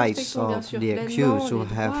and the rights of the accused who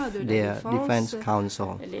have their defense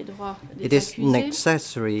counsel. It is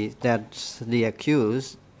necessary that the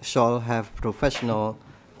accused shall have professional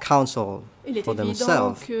counsel for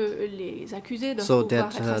themselves so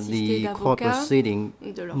that the court proceeding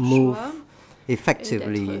move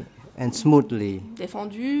effectively and smoothly.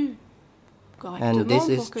 And this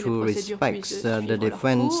is to respect the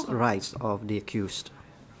defense rights of the accused.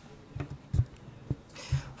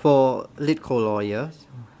 For lead co-lawyer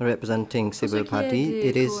representing civil party,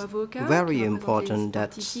 it is very important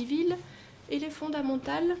that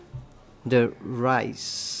the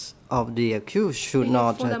rights of the accused should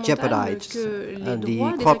not jeopardize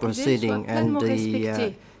the court proceeding and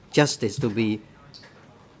the justice to be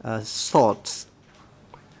sought.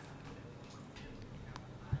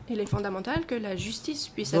 Il est fondamental que la justice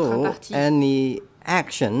puisse être impartie. Any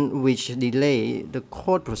action which delay the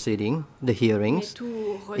court proceeding, the hearings,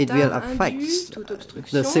 it will affect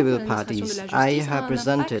the civil parties. I have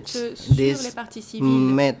presented this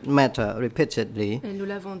matter repeatedly. Nous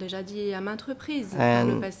l'avons déjà dit à maintes reprises par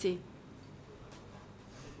le passé.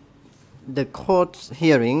 The court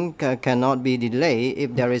hearing cannot be delayed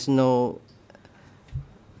if there is no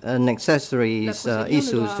necessary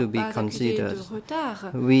issues to be considered.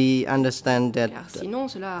 We understand that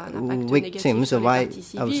victims,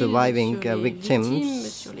 surviving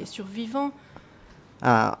victims,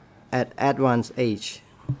 are at advanced age.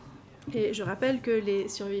 Et je rappelle que les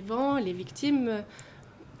survivants, les victimes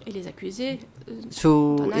et les accusés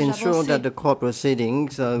to ensure that the court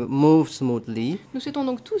proceedings move smoothly, nous souhaitons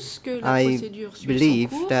donc tous que la procédure suive believe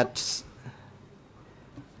son cours. That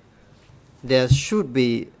there should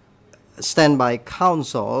be standby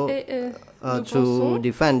counsel to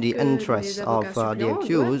defend the interests of the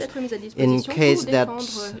accused in case that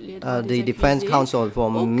the defense counsel for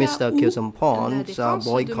Mr. Khieu Samphan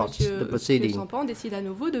boycotts the proceeding.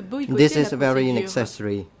 This is very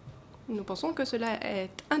necessary. Nous pensons que cela est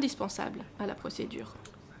indispensable à la procédure.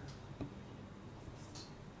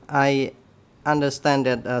 I understand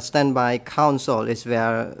that standby counsel is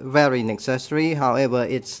very necessary. However,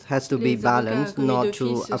 it has to be balanced not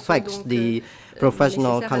to affect the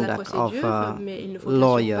professional conduct of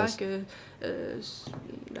lawyers. Que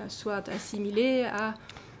soit assimilé à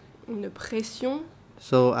une pression.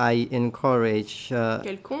 So I encourage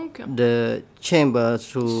the chamber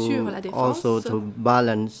to also to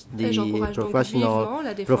balance the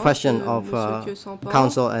profession of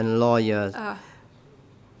counsel and lawyers.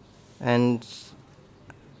 And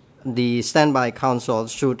the standby counsel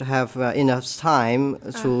should have enough time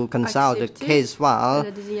to consult the case file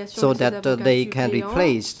so that they can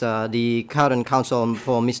replace the current counsel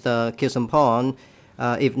for Mr. Khieu Samphan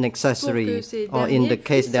if necessary, or in the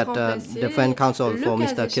case that the defense counsel for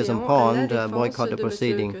Mr. Khieu Samphan boycott the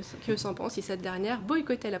proceeding.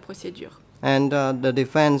 And the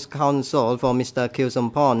defense counsel for Mr. Khieu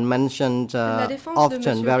Samphan mentioned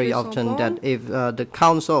very often that if the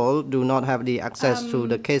counsel do not have the access to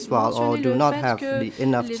the case file or do not have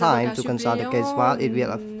enough time to consult the case file, it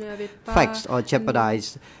will affect or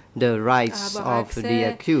jeopardize the rights of the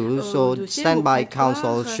accused. So standby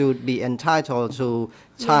counsel should be entitled to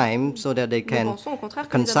time so that they can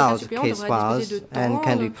consult case files and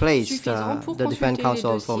can replace the defense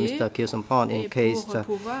counsel for Mr. Khieu Samphan in case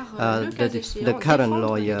the current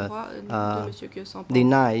lawyer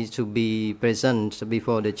denies to be present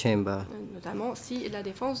before the chamber.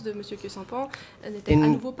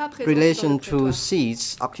 In relation to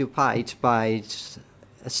seats occupied by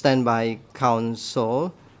standby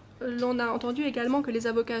counsel, l'on a entendu également que les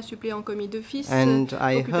avocats suppléants commis d'office and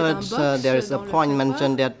I heard there is a point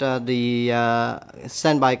mentioned that the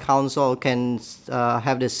standby counsel can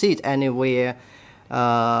have the seat anywhere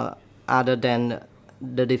other than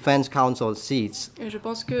the defense counsel seats. Je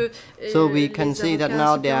pense que so we can see that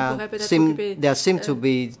now there seem to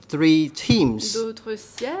be three teams,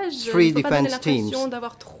 three defense teams.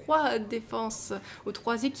 D'avoir trois défenses ou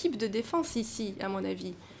trois équipes de défense ici, à mon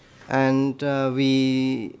avis. And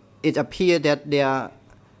it appears that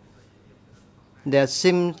there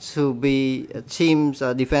seems to be teams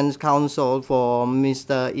defense counsel for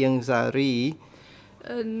Mr. Ieng Sary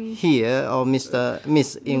here, or Miss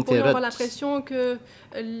Ieng Nous avoir l'impression que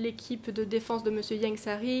l'équipe de défense de M. Ieng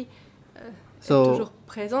Sary est toujours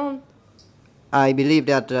présente. I believe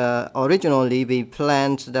that originally we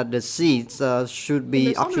planned that the seats should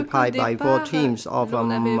be occupied by 4 teams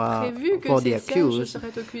for the accused,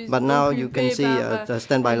 but now you can see the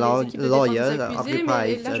standby lawyers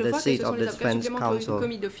occupy the seat of the defense counsel.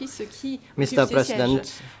 Mr.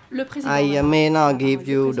 President, I may now give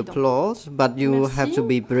you the floor, but you have to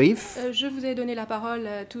be brief. Je vous ai donné la parole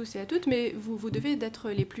à tous et à toutes, mais vous devez être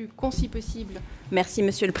les plus concis possible. Merci,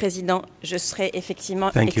 Monsieur le Président. Je serai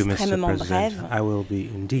effectivement extrêmement brève.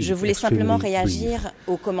 Je voulais simplement réagir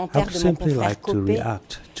aux commentaires de mon confrère Copé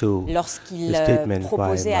lorsqu'il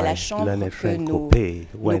proposait à la Chambre que nos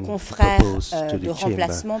confrères de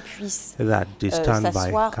remplacement puissent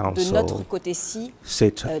s'asseoir de notre côté-ci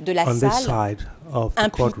de la salle,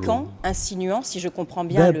 impliquant, insinuant, si je comprends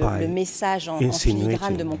bien le message en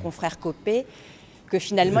filigrane de mon confrère Copé, que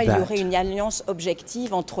finalement il y aurait une alliance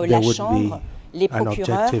objective entre la Chambre, les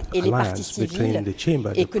procureurs et les parties civiles,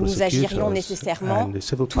 et que nous agirions nécessairement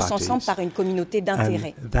tous ensemble par une communauté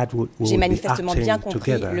d'intérêts. J'ai manifestement bien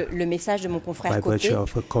compris le message de mon confrère Copé.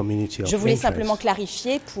 Je voulais simplement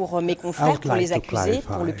clarifier pour mes confrères, pour les accusés,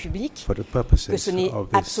 pour le public, que ce n'est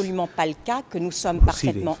absolument pas le cas, que nous sommes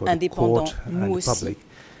parfaitement indépendants, nous aussi,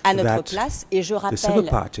 à notre place, et je rappelle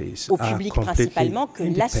au public principalement que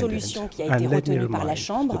la solution qui a été retenue par la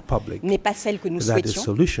Chambre n'est pas celle que nous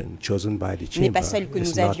souhaitions, n'est pas celle que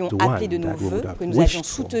nous avions appelée de nos voeux, que nous avions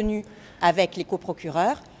soutenue avec les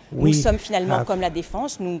coprocureurs. Nous sommes finalement comme la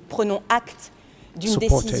défense, nous prenons acte d'une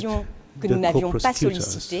décision que nous n'avions pas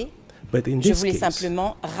sollicitée, Je voulais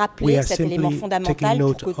simplement rappeler cet élément fondamental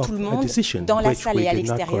pour que tout le monde, dans la salle et à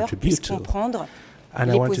l'extérieur, puisse comprendre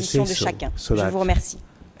les positions de chacun. Je vous remercie.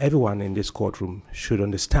 Everyone in this courtroom should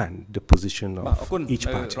understand the position of each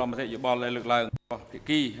party.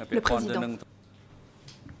 Le président.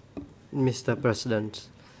 Mr. President,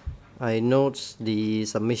 I note the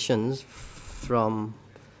submissions from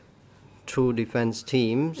two defense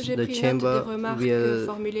teams. The chamber will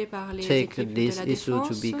take this issue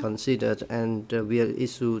to be considered and will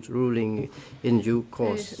issue ruling in due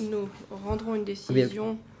course. Nous rendrons une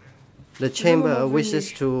décision. The chamber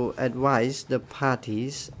wishes to advise the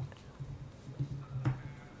parties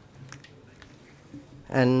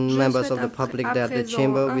and members of the public that the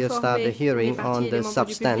chamber will start the hearing on the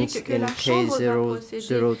substance in case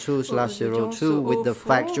 002/02 with the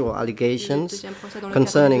factual allegations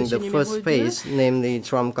concerning the first phase, namely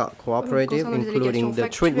Trump Cooperative, including the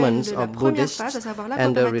treatments of Buddhists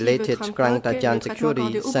and the related Krang Dajan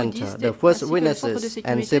Security Center. The first witnesses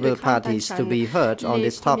and civil parties to be heard on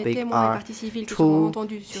this topic are 2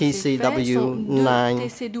 TCW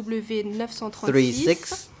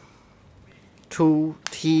 936, 2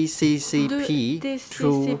 TCCP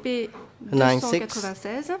 296,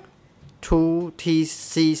 2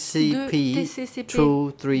 TCCP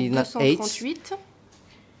 238,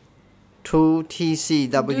 2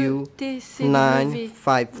 TCW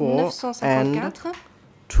 954, and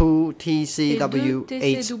 2 TCW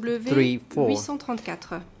 834.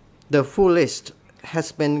 The full list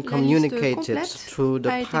has been communicated to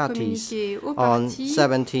the parties on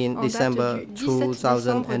 17 December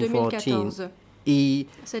 2014.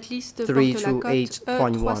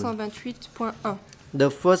 E328.1. The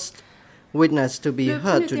first witness to be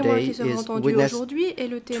heard today is witness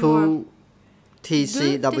 2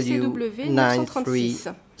 TCW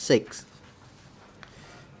 936.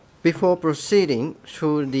 Before proceeding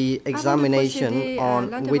to the examination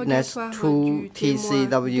on witness 2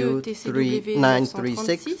 TCW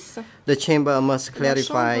 936, the chamber must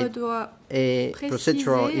clarify a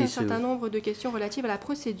procedural issue.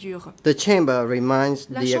 The chamber reminds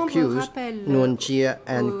the accused, Nguyen Chia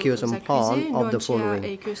and Khieu Samphan, of the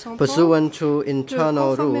following. Pursuant to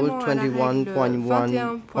Internal Rule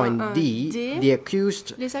 21.1.d, the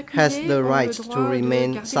accused has the right to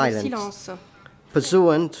remain silent.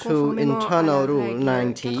 Pursuant to Internal Rule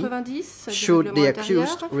 90, should the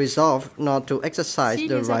accused resolve not to exercise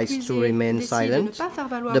the right to remain silent,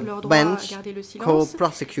 the bench,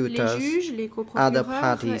 co-prosecutors, other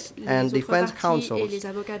parties, and defense counsels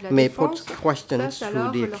may put questions to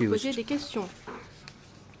the accused.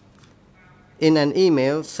 In an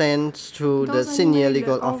email sent to the senior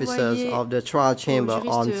legal officers of the trial chamber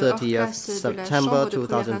on 30th September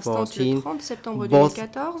 2014, both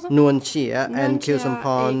Nguyen Chia and Khieu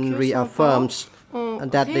Samphan reaffirmed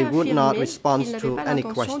that they would not respond to any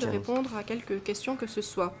question.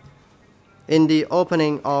 In the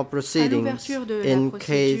opening of proceedings in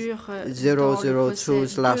case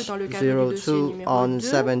 002/02 on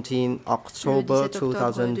 17 October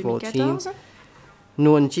 2014,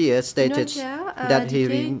 Nguyen Chia stated that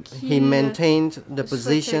he maintained the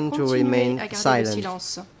position to remain silent,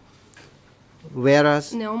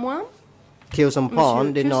 whereas Khieu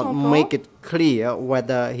Samphan did not make it clear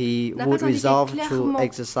whether he would resolve to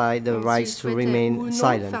exercise the right to remain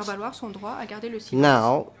silent.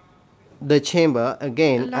 Now, the chamber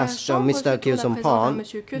again asked Mr. Khieu Samphan,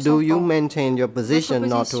 do you maintain your position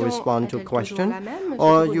not to respond to questions,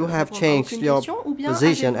 or you have changed your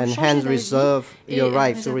position and hence reserve your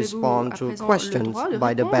right to respond to questions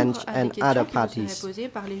by the bench and other parties?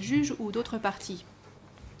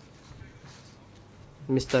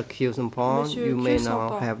 Mr. Khieu Samphan, you may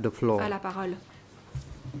now have the floor.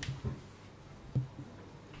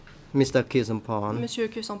 Mr. Khieu Samphan.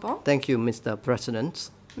 Thank you, Mr.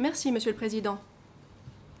 President. Merci, Monsieur le Président.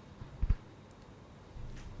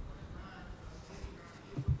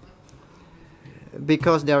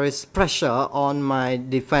 Because there is pressure on my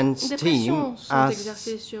defense team, as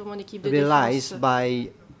realized by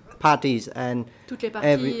parties and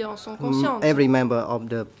every member of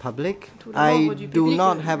the public, I do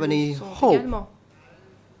not have any hope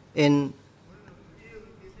in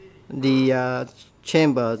the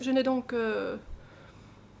chamber. Je n'ai donc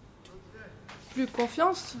plus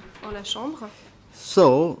confiance en la Chambre.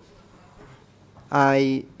 So,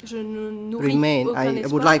 I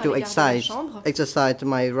would like to exercise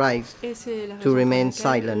my right to remain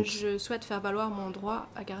silent. Je souhaite faire valoir mon droit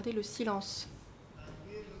à garder le silence.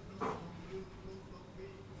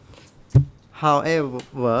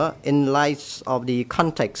 However, in light of the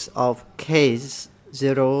context of case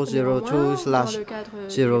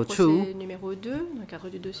 002/02, numéro 2, dans le cadre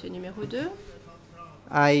du dossier numéro 2,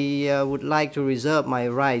 I would like to reserve my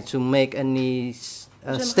right to make any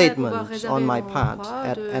statements on my part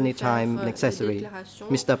at any time necessary.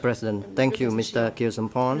 Mr. President, thank you, Mr.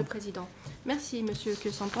 Kyosampon. Merci, Monsieur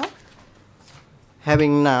Kyosampon.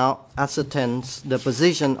 Having now ascertained the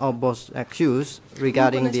position of both accused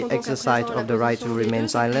regarding the exercise of the right to remain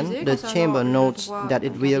silent, the Chamber notes that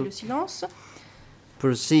it will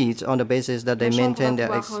proceed on the basis that they maintain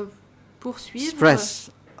their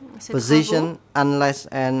express position unless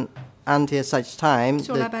and until such time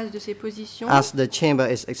as the Chamber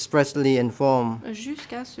is expressly informed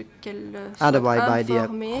otherwise by their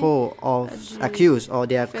co-accused or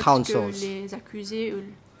their counsels.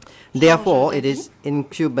 Therefore, it is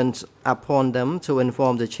incumbent upon them to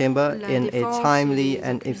inform the Chamber in a timely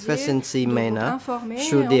and efficiency manner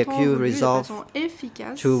should the accused resolve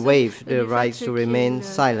to waive the right to remain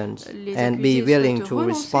silent and be willing to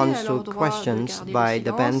respond to questions by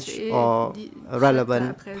the bench or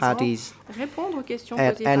relevant parties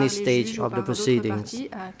at any stage of the proceedings.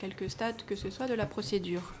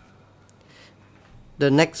 The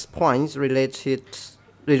next point relates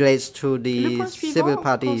to the civil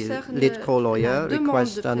party lead co-lawyer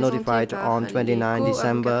request notified on 29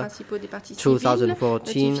 December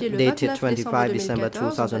 2014, dated 25 December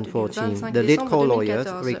 2014. The lead co-lawyers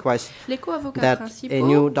request that a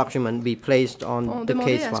new document be placed on the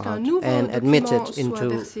case file and admitted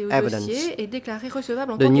into evidence.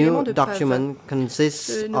 The new document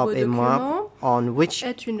consists of a map on which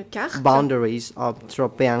boundaries of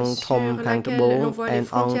Tropang Thom Pangtabo and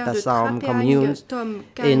Ong Tasam communes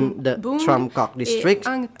in the Tramkok district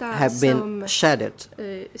have been shaded.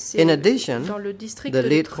 In addition, the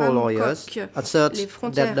lead co-lawyers assert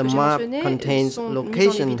that the map contains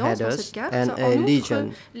location headers and a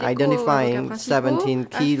legend identifying 17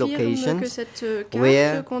 key locations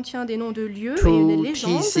where 2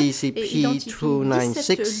 TCCP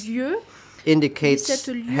 296 indicates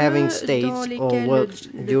having staged or worked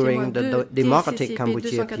during the democratic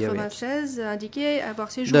Cambodia period.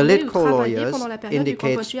 The lead co-lawyers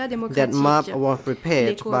indicate that map was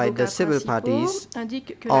prepared by the civil parties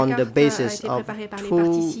on the basis of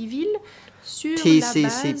 2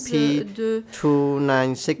 TCCP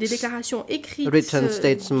 296 written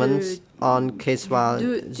statements on case file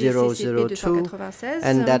 002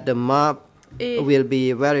 and that the map will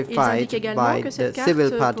be verified by the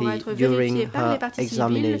civil party during her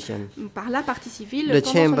examination. The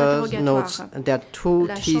Chamber notes that 2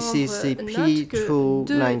 TCCP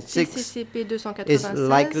 296 is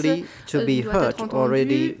likely to be heard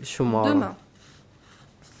already tomorrow.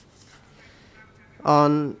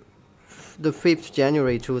 On the 5th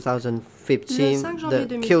January 2015, the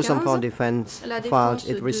Kyosampon defense filed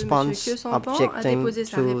its response objecting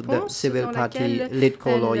to the civil party lead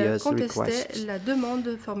co-lawyer's request.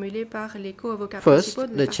 First,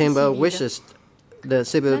 the Chamber wishes the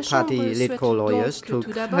civil party lead co-lawyers to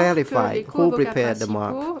clarify who prepared the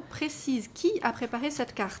map.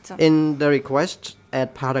 In the request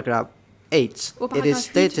at paragraph 8, it is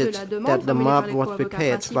stated that the map was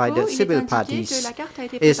prepared by the civil parties.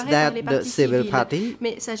 Is that the civil party,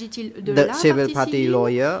 the civil party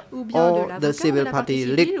lawyer, or the civil party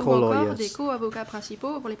lead co-lawyers?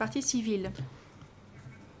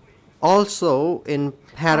 Also, in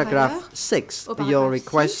paragraph 6, your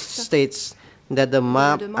request states that the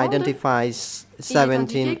map identifies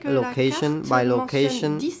 17 location by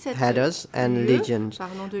location headers and legends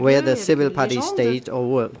where the civil party stayed or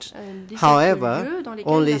worked. However,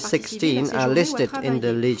 only 16 are listed in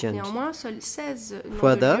the legend.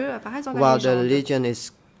 Further, while the legend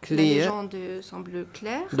is clear,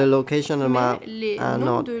 the location map are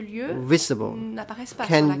not visible.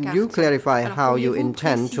 Can you clarify how you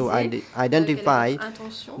intend to identify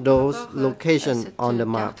those locations on the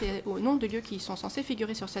map?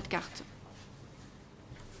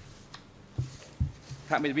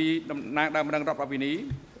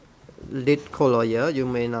 Lead co-lawyer, you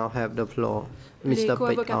may now have the floor. Mr.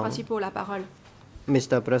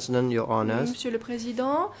 President, Your Honors. Monsieur le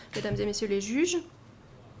Président, Mesdames et Messieurs les juges.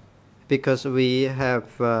 Because we have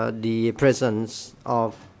the presence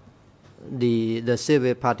of the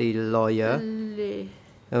civil party lawyer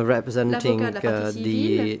representing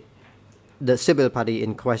the civil party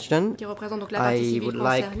in question, I would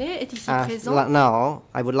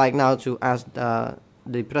like now to ask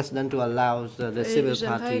the President to allow the civil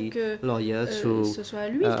party lawyer to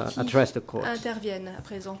address the court.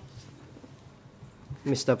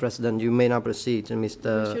 Mr. President, you may now proceed,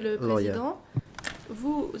 Mr. Lawyer.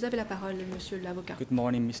 Vous avez la parole, monsieur l'avocat. Good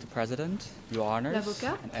morning, Mr. President, Your Honors,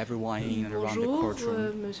 and everyone in and around the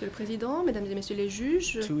courtroom. Monsieur le Président, Mesdames et Messieurs les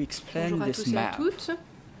juges. To explain bonjour à this tous et à map, toutes.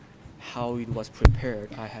 how it was prepared,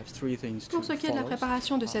 I have three things to Pour ce qui est de la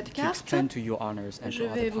préparation de cette carte, explain to Your Honors and je to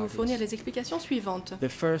vais other vous fournir parties. les explications suivantes. The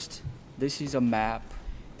first, this is a map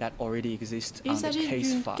that already exists Il on the s'agit case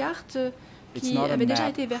d'une file. carte It's qui not a avait déjà map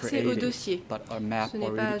été versée au created, dossier. but a map Ce n'est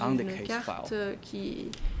already pas on the une case carte file. qui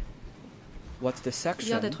What the vient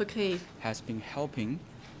section d'être créée. has been helping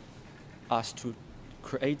us to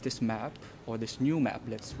create this map, or this new map,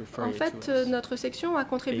 let's refer En it fait, to as, notre section a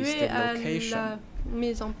contribué à la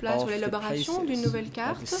mise en place ou à l'élaboration d'une nouvelle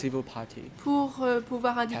carte pour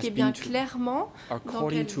pouvoir indiquer bien clairement dans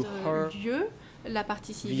quel lieu la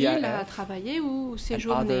partie civile a travaillé ou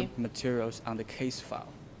séjourné.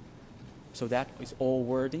 So that is all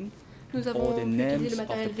wording, Nous all avons the utilisé names le of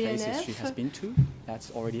matériel the places she VNF. has been to, that's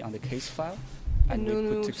already on the case file. And Nous we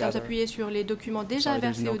put nous sommes together, appuyés sur les documents déjà sorry,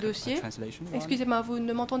 there's versés no au dossier. translation, Ron. Excusez-moi, vous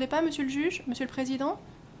ne m'entendez pas, monsieur le juge, monsieur le président?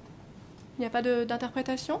 Il n'y a pas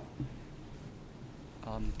d'interprétation?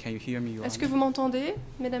 Can you hear me, Your Est-ce que Honor? vous m'entendez,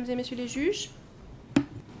 mesdames et messieurs les juges?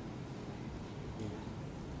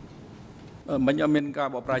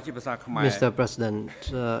 Mr. President,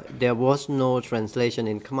 there was no translation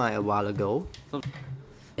in Khmer a while ago.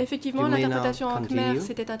 Effectivement, You may now l'interprétation en Khmer continue.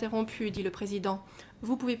 s'était interrompue, dit le président.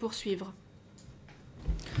 Vous pouvez poursuivre.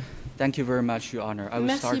 Thank you very much, Your Honor. I will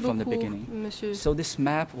Merci start from the beaucoup, beginning. monsieur. So this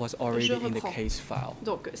map was already Je in the reprends. case file.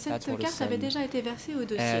 Donc, cette That's what it's carte avait saying. déjà été versée au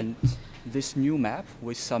dossier. And this new map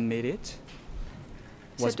we submitted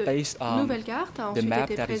was Cette based on nouvelle carte a the ensuite map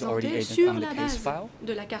été that is already présentée added sur on the la case base file.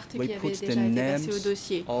 de la carte We qui avait put déjà the été versée au names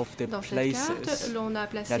dossier. of the Dans cette carte, places l'on a that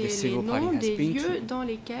placé the les civil party noms has des been lieux to, dans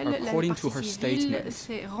lesquels la according to partie her civile statements.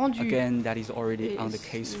 s'est rendue. Again, that is already Et on the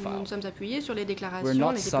case nous file. nous sommes appuyés sur les We're déclarations,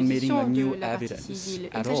 not les submitting a dépositions new de la partie evidence civile.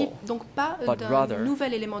 Il at ne s'agit all, donc pas but d'un rather,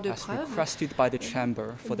 nouvel élément de as preuve. requested by the chamber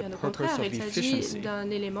for the Bien au purpose contraire, of il s'agit efficiency, d'un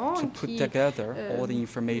élément to put qui together all the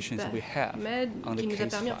information we have on the qui nous a case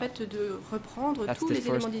permis en file. fait de reprendre That's tous the les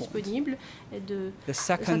éléments first point. disponibles et de The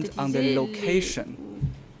second, on the synthétiser location.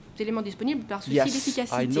 les éléments disponibles par souci Yes, I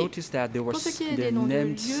d'efficacité. noticed that there Pour was ce qui est the des noms de named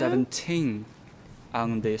lieux, 17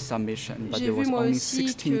 on the submission, but j'ai there vu was moi only aussi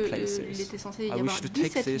 16 qu'il places. était censé y I avoir wish to take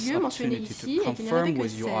 17 this lieux mentionnés opportunity ici to et qu'il n'y en avait confirm que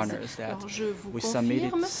with your 16. honors that Alors je vous we submitted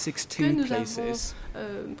confirme que 16 nous places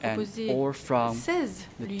avons and proposé all from 16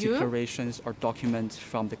 the lieux declarations or documents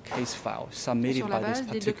from the case file submitted sur la by this base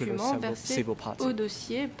des particular documents versés civil party. au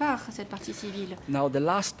dossier par cette partie civile. Now the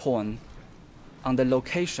last point on the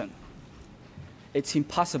location. It's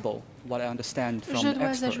impossible, what I understand from Je the dois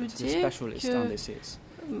experts, the ajouter specialists que on this is.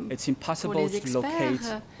 It's pour impossible les to locate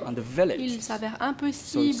experts, on the village. il s'avère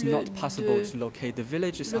So it's impossible not possible to de locate the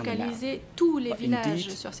villages on the map. localiser tous les But villages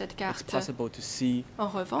indeed, sur cette It's carte. possible to see En at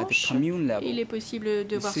the revanche, commune il level. est possible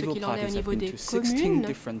de The voir ce civil qu'il en est au parties have niveau been des to 16 communes.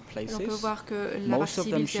 different On peut places. voir que la Most partie of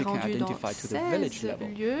them civile she s'est can rendue dans identify to the village 16 level.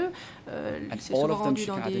 lieux, And s'est all souvent of them rendue she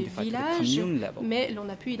dans can des identify to the villages, commune level. mais l'on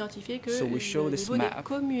a pu identifier que So we show le this niveau des map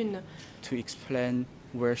communes. To explain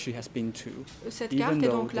where she has been to. Cette Even carte est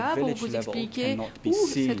though donc the là pour village vous level expliquer cannot be où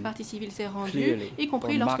seen cette partie civile s'est rendue, clearly y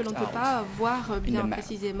compris or lorsque l'on ne marked peut pas voir bien the map.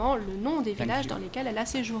 précisément le nom des Thank villages you. dans lesquels elle a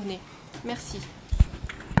séjourné. Merci.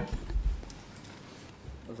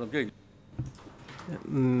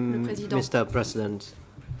 Président. Mr. President,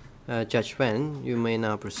 Judge Wen, you may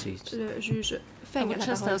now proceed. Le juge I Feng a would la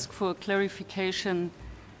just parole. ask for clarification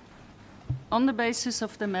on the basis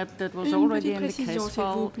of the map that was Une already petite in the précision, case s'il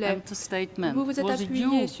vous file plaît. and the statement. Vous vous êtes Was it appuyé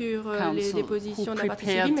you, sur les counsel, dépositions who de la partie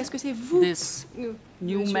prepared civile, mais est-ce que c'est vous, this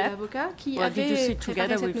new monsieur map? l'avocat, qui Or did you avez sit préparé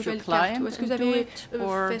together cette with your nouvelle carte? client Ou est-ce que vous and do avez it,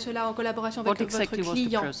 or fait cela en collaboration what avec votre exactly was the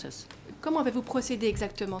client? process? Comment avez-vous procédé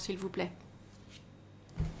exactement, s'il vous plaît?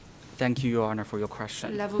 Thank you, Your Honor, for your question.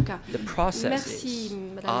 L'avocat. The process Merci, is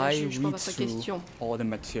Madame la I juge, pour read votre through question. all the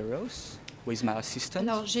materials with my assistant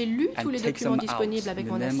Alors, j'ai lu and tous les take documents them out, disponibles avec the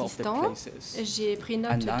mon name of the assistant. places. J'ai pris And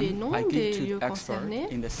note des then noms I des give to lieux the expert concernés.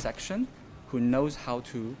 in the section who knows how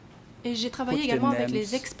to Et j'ai put travaillé the également avec names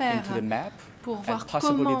les experts into the map pour and voir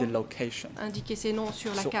possibly comment the location. indiquer ces noms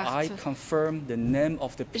sur la So I carte. confirm the name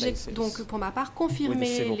of the J'ai places. donc pour ma part with the confirmé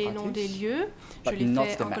civil les noms des parties, lieux. Je but l'ai not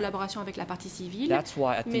fait the en map. collaboration avec la partie civile. That's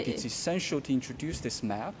why I think Mais it's essential to introduce this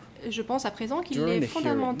map je pense à présent qu'il during est the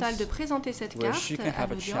fondamental hearings de présenter cette where carte she can à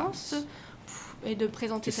have a l'audience chance et de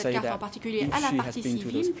présenter to cette say carte that en particulier if à la she has partie been to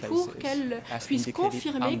those civile pour places qu'elle as puisse indicated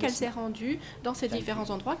confirmer on qu'elle this s'est map. rendue dans ces Thank différents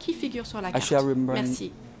you. endroits qui figurent sur la I carte. shall remain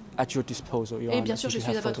Merci. at your disposal, Your Et Honor, bien sûr, if je you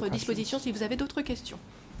suis have à votre further disposition questions. si vous avez d'autres questions.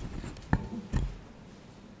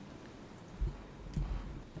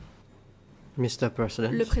 Mr.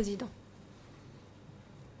 President. Le président.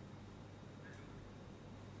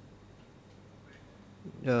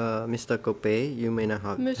 Mr. Koppe, you may now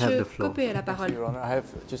have the floor. Koppe a la parole. Your Honor, I have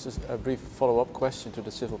just a brief follow-up question to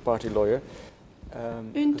the civil party lawyer.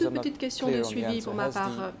 Une toute petite question de suivi pour ma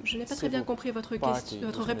part. Je n'ai pas très bien compris votre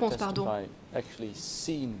réponse, pardon.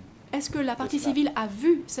 Est-ce que la partie civile a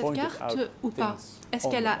vu cette carte ou pas? Est-ce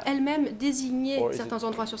qu'elle a elle-même désigné certains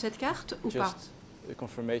endroits sur cette carte ou pas?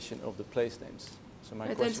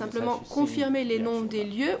 A-t-elle simplement confirmé les noms des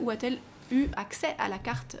lieux ou a-t-elle eu accès à la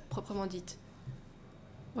carte proprement dite?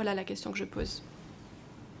 Voilà la question que je pose.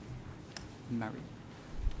 Marie.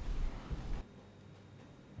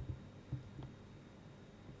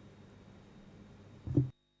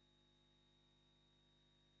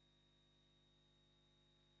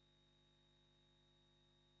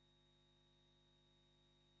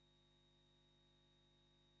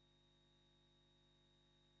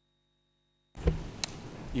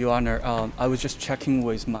 Your Honor, I was just checking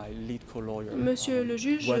with my lead co-lawyer. Monsieur le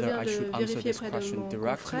juge, je viens de vérifier près de mon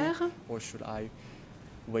confrère.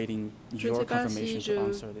 Je ne sais pas si je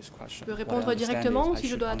peux répondre directement ou si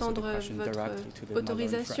je dois attendre votre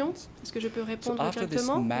autorisation. Est-ce que je peux répondre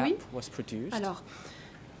directement? Oui. Alors,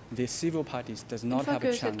 une fois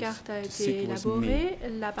que cette carte a été élaborée,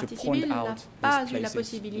 la partie civile n'a pas eu la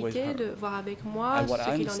possibilité de voir avec moi ce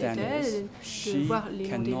qu'il en était, de voir les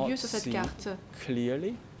noms des lieux sur cette carte.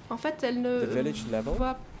 En fait, elle ne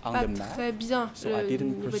voit pas très bien le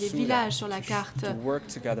niveau des villages sur la carte.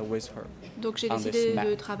 Donc j'ai décidé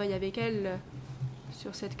de travailler avec elle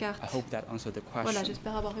sur cette carte. Voilà,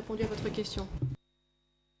 j'espère avoir répondu à votre question.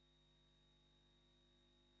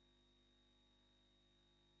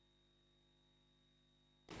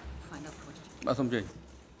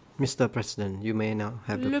 Mr. President, you may now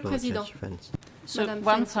have the floor, Judge Fence.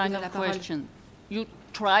 One final question. You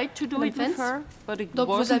tried to do it with her, but it Donc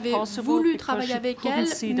vous avez voulu travailler avec elle,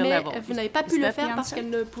 mais mais vous n'avez pas pu le faire parce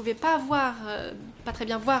qu'elle ne pouvait pas voir, pas très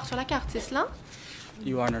bien voir sur la carte, c'est cela?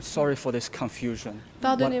 Your Honor, sorry for this confusion.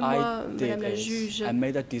 Pardonnez-moi, Madame la juge. I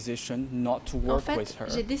made a decision not to work with her.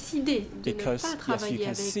 J'ai décidé de ne pas travailler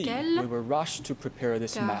avec elle,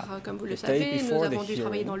 car, comme vous le savez, nous avons dû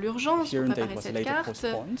travailler dans l'urgence pour préparer cette carte.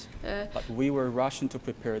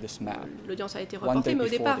 L'audience a été reportée, mais au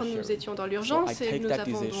départ, nous étions dans l'urgence et nous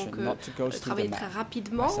avons donc travaillé très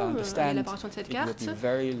rapidement à l'élaboration de cette carte.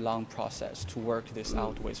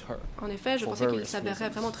 En effet, je pensais qu'il s'avérerait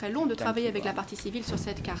vraiment très long de travailler avec la partie civile sur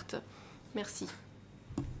cette carte. Merci.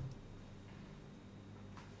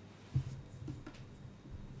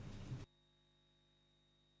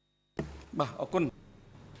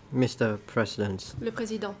 Mr. President, Le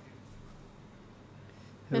Président.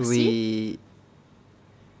 Merci. We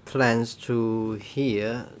plans to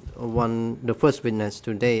hear the first witness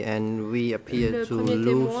today, and we appear to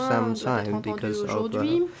lose some time because of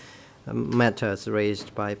matters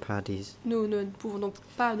raised by parties. Nous ne pouvons donc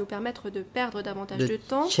pas nous permettre de perdre davantage de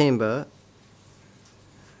temps. The Chamber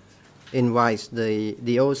invites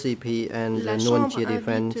the OCP and the Nuanchia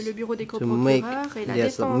defense to make their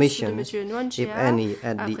submission, if any,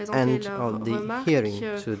 at the end of the hearing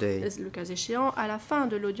today. Le cas échéant, à la fin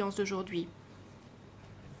de l'audience d'aujourd'hui.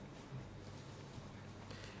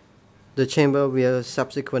 The Chamber will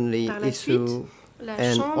subsequently issue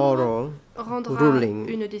an oral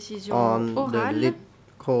ruling on the lead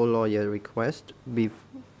co-lawyer request before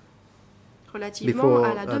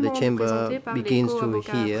the Chamber begins to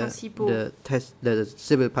hear the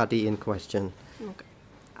civil party in question.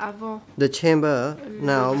 The Chamber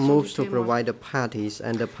now moves to provide the parties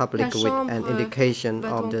and the public with an indication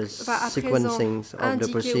of the sequencing of the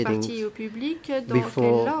proceedings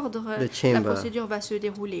before the Chamber.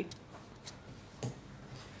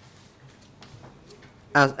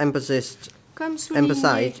 As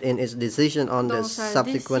emphasized in its decision on the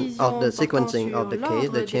sequencing of the case,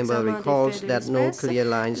 the Chamber recalls that no clear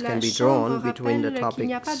lines can be drawn between the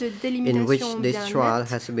topics in which this trial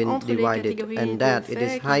has been divided, and that it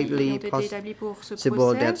is highly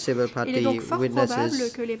possible that civil party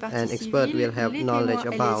witnesses and experts will have knowledge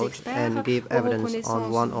about and give evidence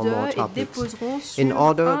on one or more topics. In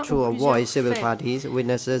order to avoid civil parties,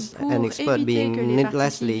 witnesses, and experts being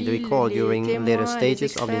needlessly recalled during later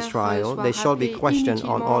stages of this trial, they shall be questioned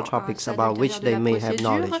on all topics about which they may have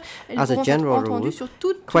knowledge. As a general rule,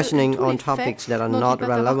 questioning on topics that are not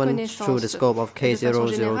relevant to the scope of case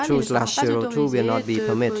 002/02 will not be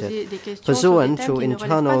permitted. Pursuant to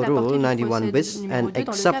Internal Rule 91 bis, and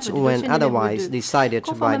except when otherwise decided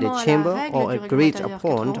by the Chamber or agreed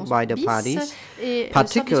upon by the parties,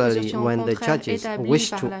 particularly when the judges wish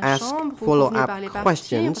to ask follow-up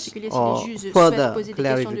questions or further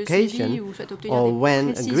clarification, or when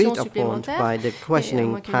agreed upon by the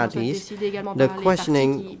questioning parties. The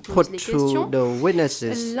questioning put to the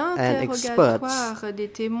witnesses and experts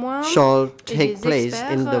shall take place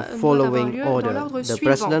in the following order. The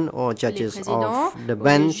President or judges of the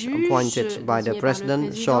bench appointed by the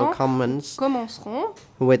President shall commence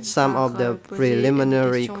with some of the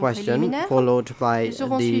preliminary questions, followed by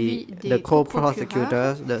the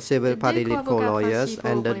co-prosecutors, the civil party lead co-lawyers,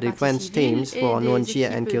 and the defense teams for Nuon Chea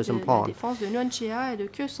and Khieu Samphan.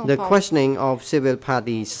 The questioning of civil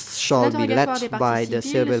parties shall be led by the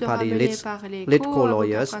civil party lead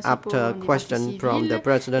co-lawyers after question from the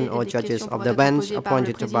President or judges of the bench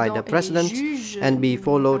appointed by the President, and be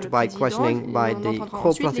followed by questioning by the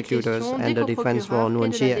co-prosecutors and the defense for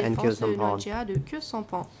Nuon Chea and Khieu Samphan.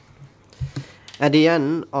 At the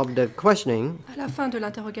end of the questioning,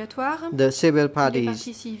 the civil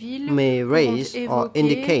parties may raise or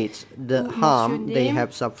indicate the harm they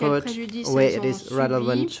have suffered where it is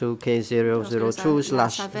relevant to case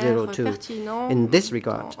 002/02. In this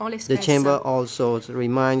regard, the Chamber also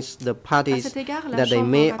reminds the parties that they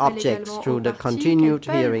may object to the continued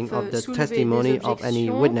hearing of the testimony of any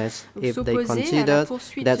witness if they consider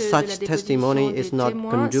that such testimony is not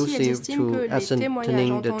conducive to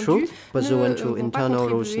ascertaining the truth pursuant to Internal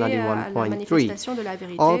Rules 91.3.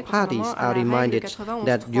 All parties are reminded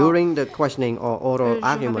that during the questioning or oral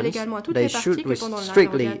arguments, they should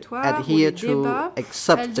strictly adhere to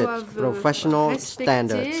accepted professional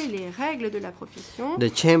standards. The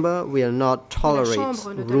Chamber will not tolerate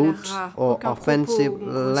rude or offensive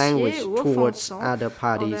language towards other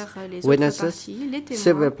parties, witnesses,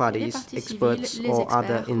 civil parties, experts, or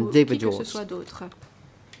other individuals.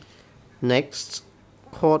 Next,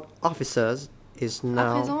 court officers is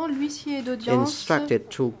now instructed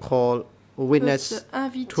to call witness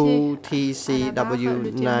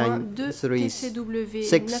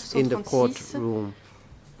 2TCW936 in the courtroom.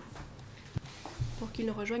 Pour qu'il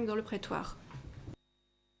nous rejoigne dans le prétoire.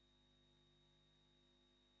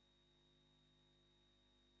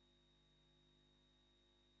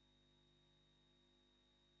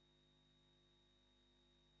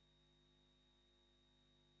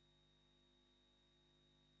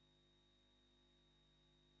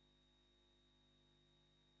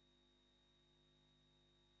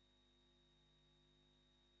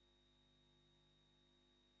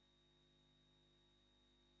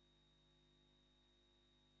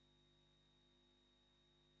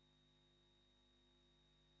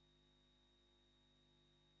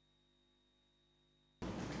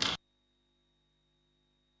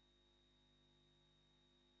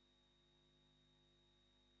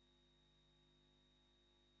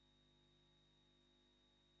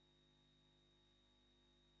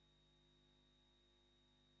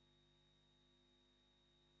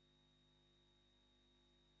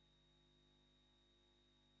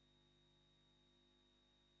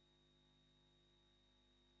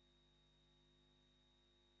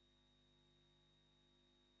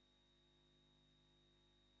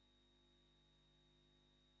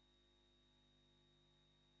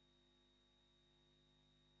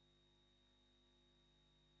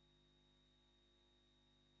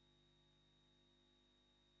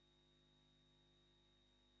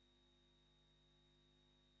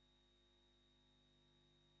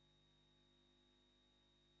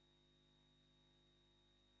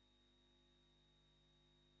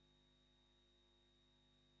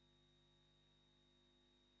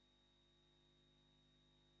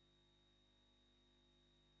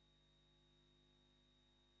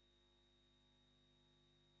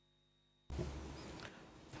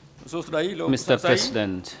 Mr.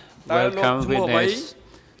 President, welcome witness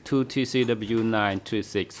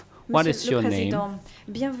 2TCW936. What is your name?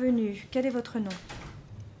 Bienvenue. Quel est votre nom?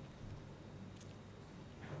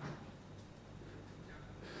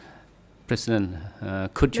 President,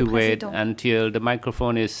 could you wait until the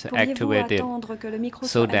microphone is activated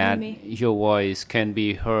so that your voice can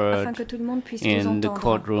be heard in the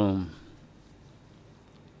courtroom?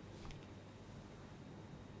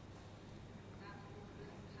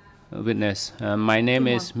 Witness, my name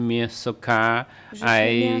is Mia Soka.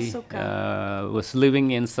 I was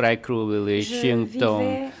living in Sraikru village, Sieng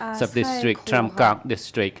Tong, sub-district, Tram Kak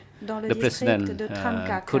district. The President,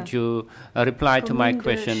 could you reply to my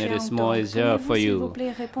question? It is more easier for you.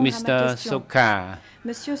 Mr. Soka,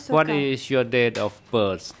 what is your date of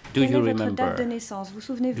birth? Do you remember?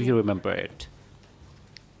 Do you remember it?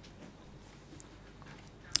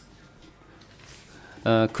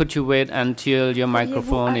 Could you wait until your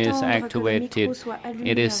microphone is activated?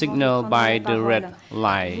 It is signaled by the red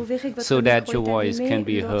light so that your voice can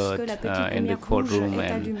be heard in the courtroom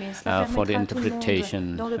and for the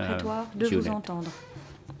interpretation unit.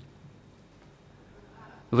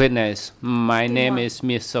 Witness, my name is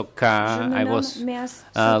Misoka. I was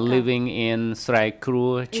living in Srai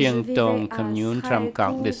Kru, Chiang Tong Commune, Tram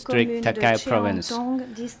Kak District, Takeo Province.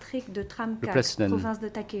 The President,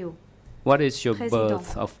 what is your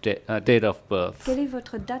date of birth? Quelle est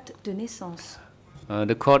votre date de naissance?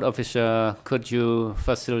 The court officer, could you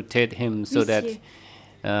facilitate him so that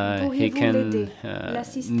he can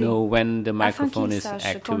know when the microphone is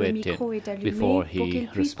activated before he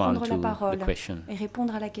responds to the question? Et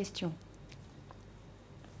répondre à la question.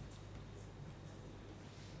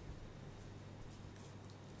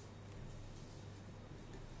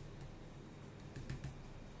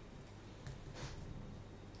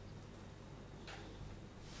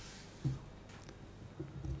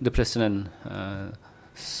 The President,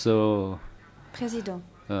 Président.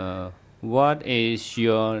 What is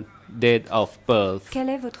your date of birth? Quelle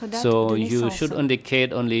est votre date so de naissance? You should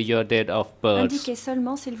indicate only your date of birth. Indiquez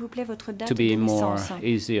seulement, s'il vous plaît, votre date to be de more naissance.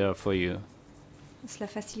 Easier for you. Cela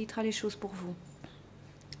facilitera les choses pour vous.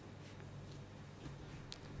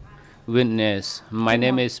 Witness, my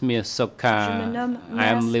name is Mia Soka. Je me nomme I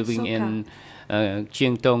am living in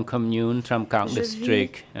Chiang Tong Commune, Tram Kak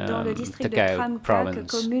District, dans le district de Tram Kak,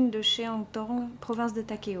 commune de Chiang Tong, province de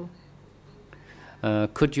Takeo.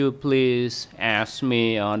 Could you please ask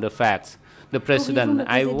me on the facts? The President,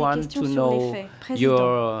 I want to know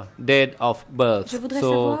your date of birth,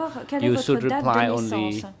 so you should reply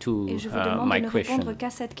only to my question.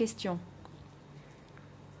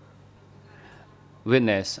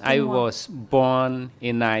 Witness, I was born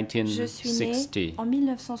in 1960. En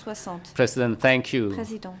 1960. President, thank you.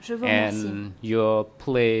 Président, je vous remercie. And your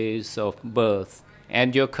place of birth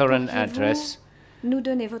and your current address. Nous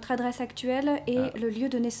donner votre adresse actuelle et le lieu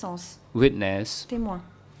de naissance. Witness. Témoin.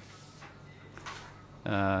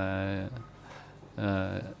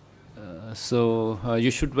 So you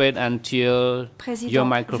should wait until your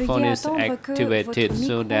microphone is activated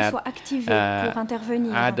so that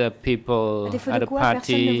other people, other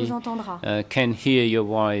party can hear your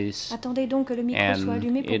voice. Attendez donc que le micro soit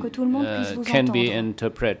allumé pour que tout le monde puisse vous can be entendre.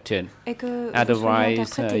 interpreted. Et que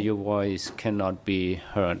Otherwise, your voice cannot be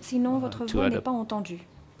heard. Sinon, votre voix n'est pas entendue.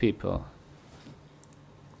 People.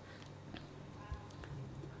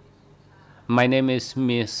 My name is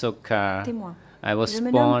Misoka. Témoin. I was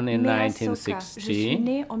born in 1960. Je suis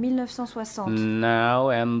né en 1960. Now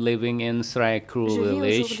I'm living in Srai Kru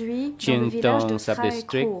village, Chiang Tong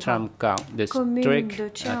subdistrict, Tram Kak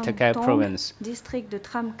district, Takeo province. District de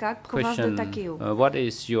Tram Kak, province de Takeo. What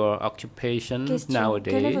is your occupation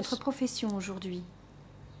nowadays? Quelle est votre profession aujourd'hui?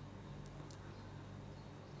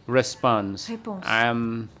 Response. Réponse.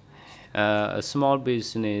 I'm a small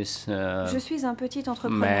business je suis un petit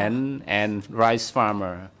entrepreneur man and rice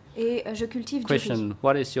farmer. Et je cultive Question, du riz.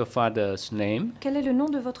 what is your father's name? Quel est le nom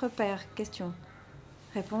de votre père? Question.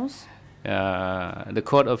 Réponse. The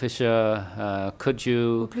court officer, could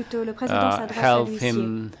you help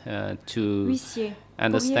him to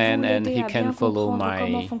understand and he can follow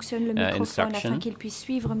my instruction? Afin qu'il puisse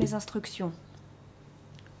suivre mes instructions.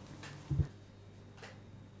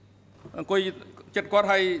 អង្គុយចិត្តគាត់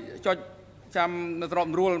ឲ្យចុចចាំនៅត្រប់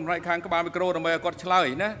រួលផ្នែកខាងក្បាលមីក្រូដើម្បីឲ្យគាត់ឆ្លើយ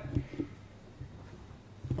ណា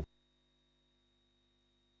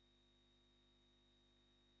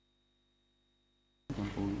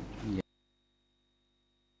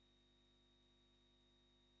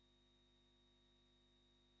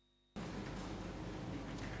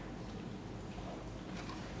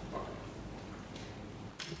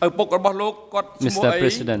Mr.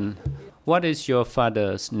 President, what is your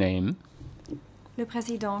father's name? Le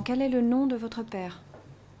président, quel est le nom de votre père?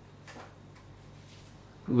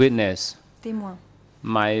 Witness. Témoin.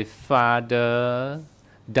 My father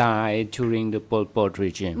died during the Pol Pot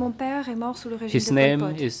regime. Mon père est mort sous le régime His de Pol name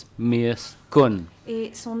Pot. is Mias Kun.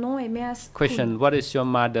 Et son nom est Mias Kun. Question, what is your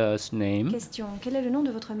mother's name? Question, quel est le nom de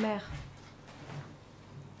votre mère?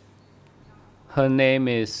 Her name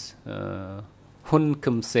is Hun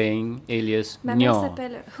Kum Seng, alias Ma mère Nyo.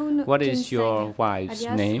 s'appelle Hun What Kum is your Seng, wife's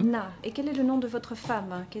alias name? Na. Et quel est le nom de votre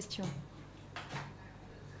femme? Question.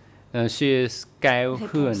 She is Kao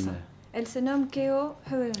Réponse. Hun. Elle se nomme Keo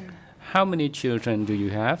Hun. How many children do you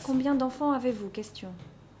have? Combien d'enfants avez-vous? Question.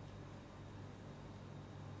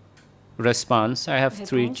 Response, I have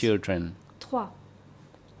 3 Réponse. children. 3.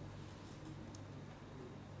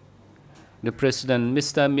 The President,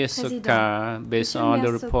 Mr. Misoka, based on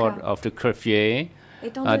the report of the Curfew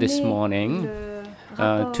this morning,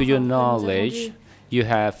 to your knowledge, you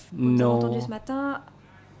have no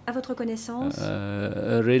à votre connaissance,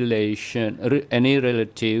 relation, any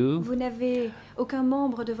relative Aucun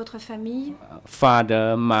membre de votre famille,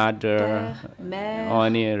 father, mother, père, mère, or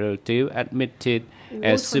any relative admitted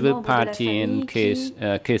as civil party in case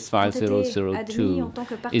file 002.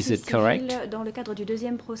 Is it correct? Dans le cadre du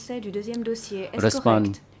deuxième procès, du deuxième dossier.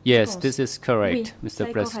 Respond. Yes, this is correct, oui,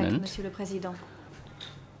 Mr. President. Correct, Monsieur le Président.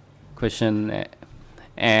 Question.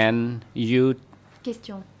 And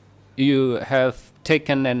Question. You have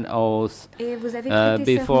taken an oath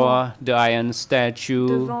before the iron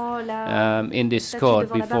statue in this court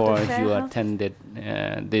before you attended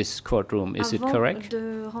this courtroom. Is it correct?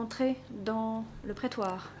 De rentrer dans le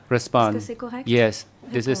prétoire. Respond. Est-ce que c'est correct? Yes,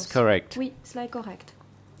 Réponse. This is correct. Oui, cela est correct.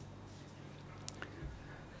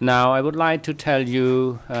 Now, I would like to tell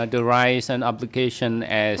you the rights and obligation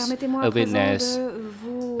as a witness.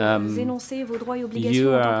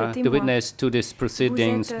 You are the witness to these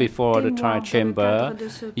proceedings before the trial chamber.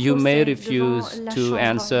 You may refuse to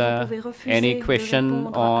answer any question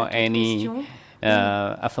or any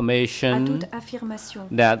affirmation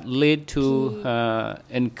that lead to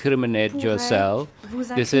incriminate yourself.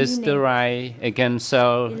 This is the right against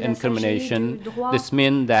self-incrimination. This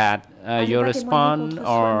means that your response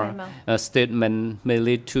or statement may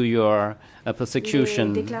lead to your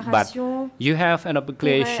persecution, but you have an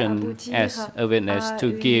obligation as a witness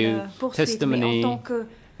to give testimony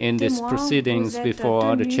in these proceedings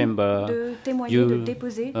before the chamber.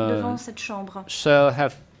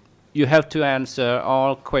 You have to answer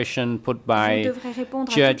all questions put by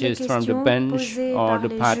judges from the bench or the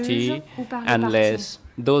party, unless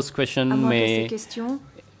those questions may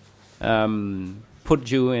put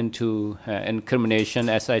you into incrimination,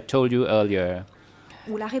 as I told you earlier.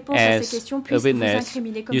 As a witness,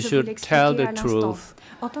 you should tell the truth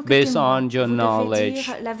based on your knowledge,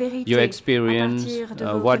 your experience,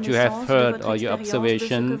 what you have heard or your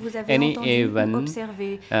observation, any event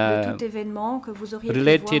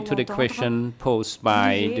related to the question posed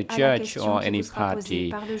by the judge or any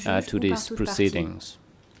party to these proceedings.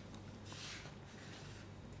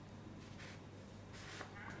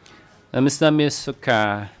 Mr.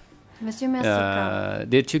 Misuka,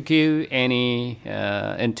 did you give any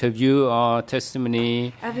interview or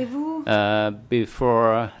testimony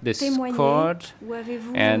before this court?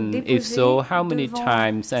 And if so, how many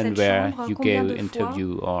times and where you gave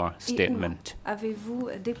interview or statement?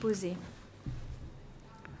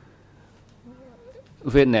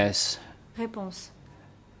 Witness. Réponse.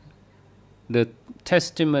 The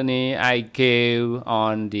testimony I gave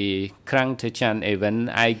on the Krang Tachan event,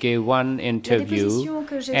 I gave one interview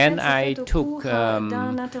and I took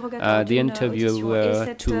the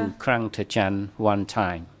interviewer to Krang Tachan one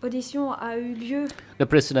time. The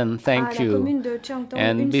President, thank you.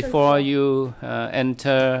 And before you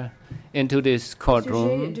enter into this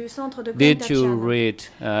courtroom, did you read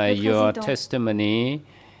your testimony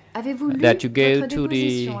that you gave to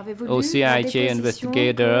the OCIJ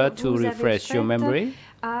investigator to refresh your memory?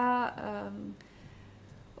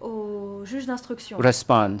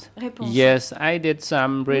 Respond. Yes, I did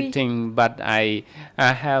some reading, but I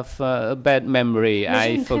have a bad memory.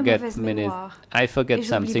 I forget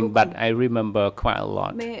something, but I remember quite a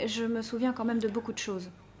lot.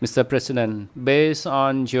 Mr. President, based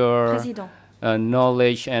on your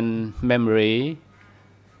knowledge and memory,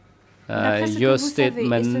 your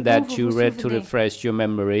statement that you read to refresh your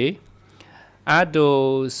memory, are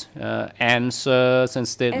those answers and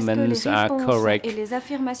statements are correct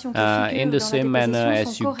in the same manner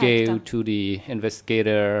as you gave to the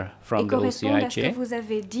investigator from the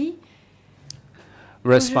OCIJ?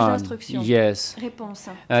 Respond. Yes,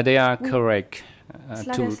 they are correct.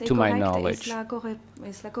 To my knowledge,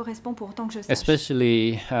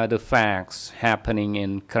 especially the facts happening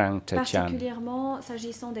in Krang Tachan.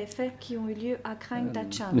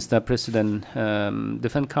 Mr. President,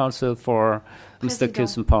 Defense Counsel for Mr.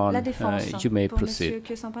 Kyusampon, you may proceed.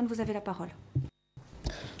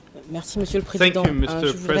 Merci, Monsieur le Président. Thank you,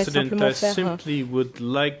 Mr. President. I simply would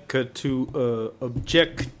like to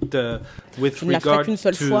object with regard to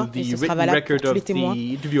the written record of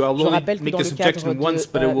the interview. I'll only make this objection once,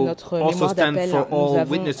 but it will also stand for all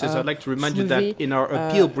witnesses. I'd like to remind you that in our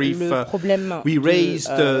appeal brief, we raised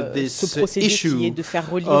this issue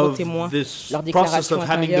of this process of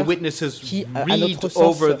having the witnesses read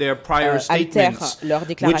over their prior statements,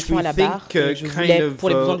 which we think kind of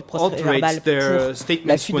alterates their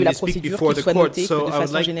statements when they speak before the court. So I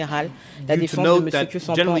would like you to note that,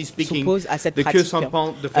 generally speaking, the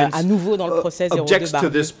Kyusampon defense objects to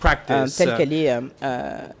this practice telle qu'elle est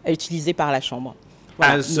utilisée par la Chambre.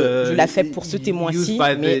 voilà, je la fais pour ce témoin-ci,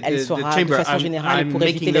 mais elle sera de façon générale, pour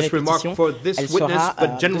éviter les répétitions, elle sera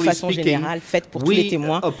de façon générale faite pour tous les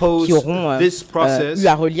témoins qui auront eu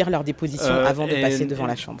à relire leur déposition avant de passer devant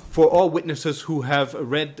la Chambre. For all witnesses who have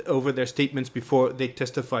read over their statements before they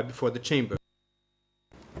testify before the chamber.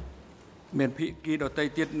 The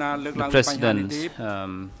President,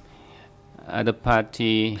 the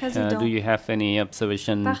party, do you have any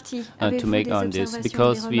observation to make on this?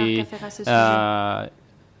 Because we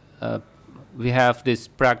have this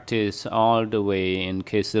practice all the way in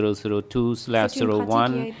case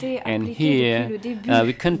 002/01, and here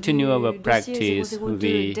we continue our practice.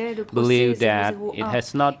 We believe that it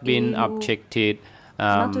has not been objected,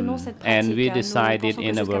 and we decided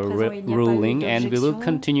in our ruling, and we will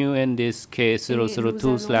continue in this case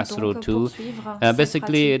 002/02.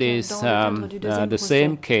 Basically, it is the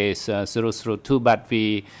same case 002, but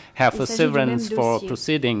we have a severance for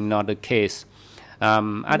proceeding, not a case.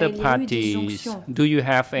 Other parties, do you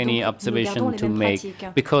have any observation to make?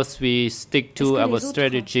 Because we stick to our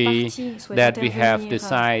strategy that we have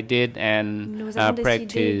decided and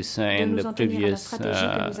practiced in the previous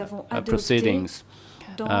proceedings,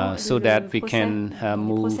 so that we can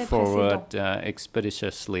move forward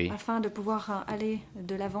expeditiously. Afin de pouvoir aller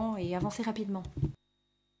de l'avant et avancer rapidement.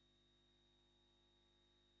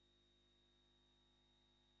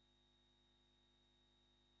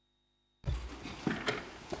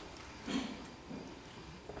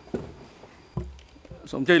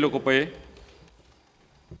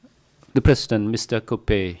 The President, Mr.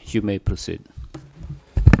 Kopé, you may proceed.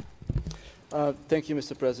 Thank you,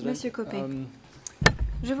 Mr. President. Monsieur Kopé,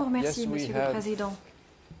 je vous remercie, Monsieur le Président.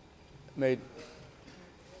 Made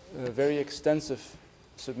very extensive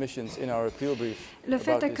submissions in our appeal brief. Le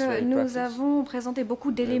fait est que nous avons présenté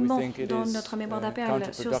beaucoup d'éléments dans notre mémoire d'appel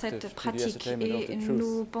sur cette pratique et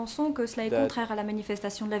nous pensons que cela est contraire à la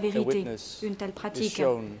manifestation de la vérité, une telle pratique,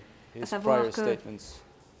 à savoir que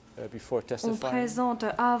on présente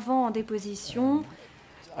avant déposition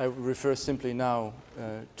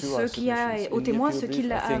ce qui a au témoin ce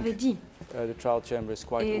qu'il avait dit.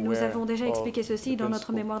 Et nous avons déjà expliqué ceci dans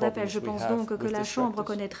notre mémoire d'appel. Je pense donc que la Chambre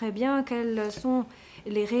connaît très bien quelles sont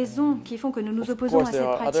les raisons qui font que nous nous opposons à cette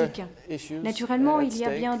pratique. Naturellement, il y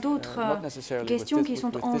a bien d'autres questions qui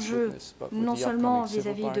sont en jeu, non seulement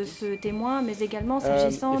vis-à-vis de ce témoin, mais également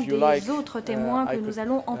s'agissant des autres témoins que nous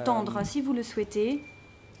allons entendre. Si vous le souhaitez,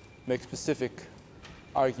 je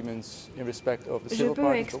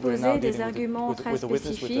peux exposer des arguments très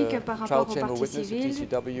spécifiques par rapport aux parties civiles,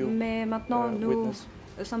 mais maintenant nous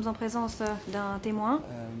sommes en présence d'un témoin.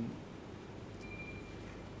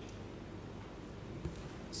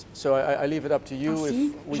 Ainsi,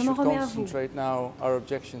 je m'en remets à vous.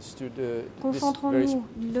 Concentrons-nous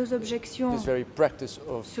nos objections sur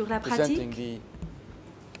la pratique.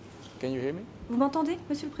 Vous m'entendez,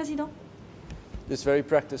 Monsieur le Président?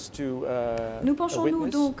 Nous penchons-nous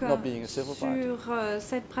donc sur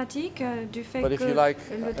cette pratique du fait que le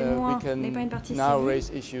témoin n'est pas une partie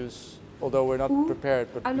civile. Ou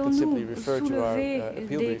allons-nous soulever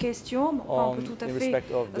des questions, on peut tout à fait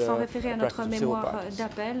s'en référer à notre mémoire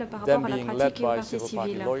d'appel par rapport à la pratique et aux parties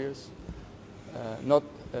civiles.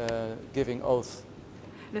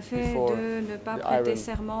 Le fait de ne pas prêter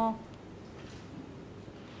serment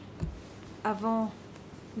devant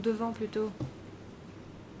plutôt.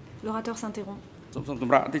 L'orateur s'interrompt.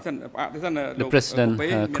 The President,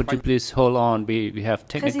 could you please hold on? We have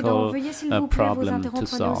technical problem to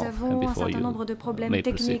solve before un certain nombre de problèmes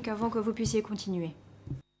techniques avant que vous puissiez continuer.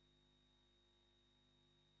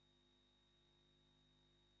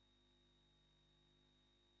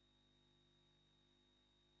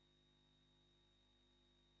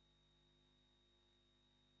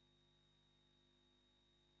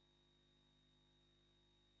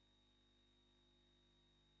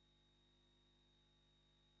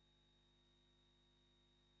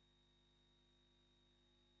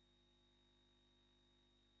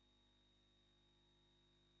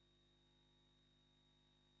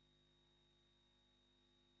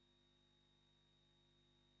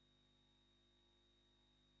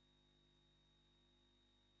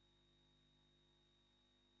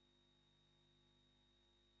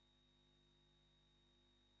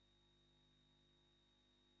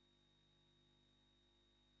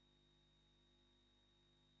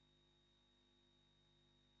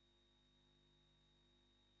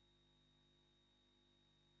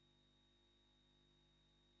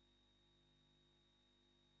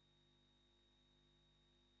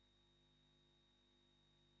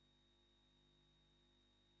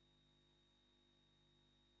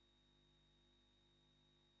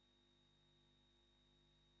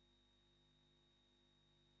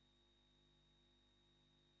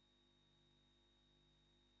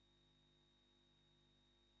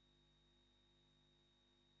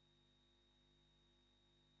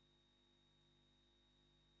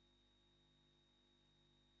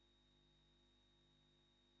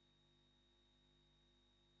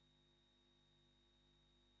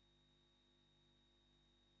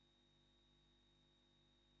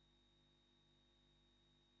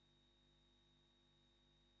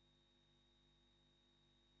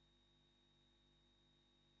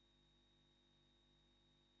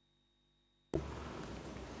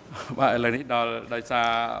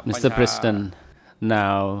 Mr. President,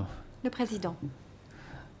 now, le président.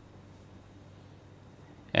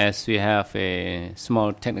 As we have a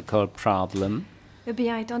small technical problem, eh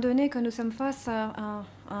bien, étant donné que nous sommes face à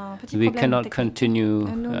un petit we problème cannot technique, continue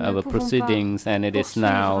our proceedings, and it is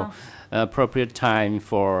now appropriate time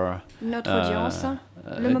for notre audience.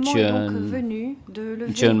 Le moment est donc venu de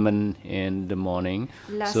lever adjournment in the morning.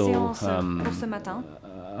 La séance pour ce matin.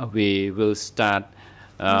 We will start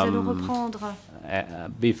nous allons reprendre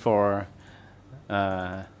before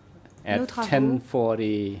at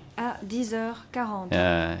 10:40 à 10h40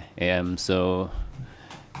 a.m. So,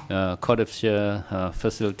 Court of Chair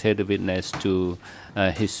facilitate the witness to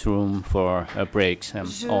his room for a break. Je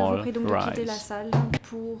vous prie donc de quitter la salle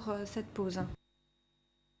pour cette pause.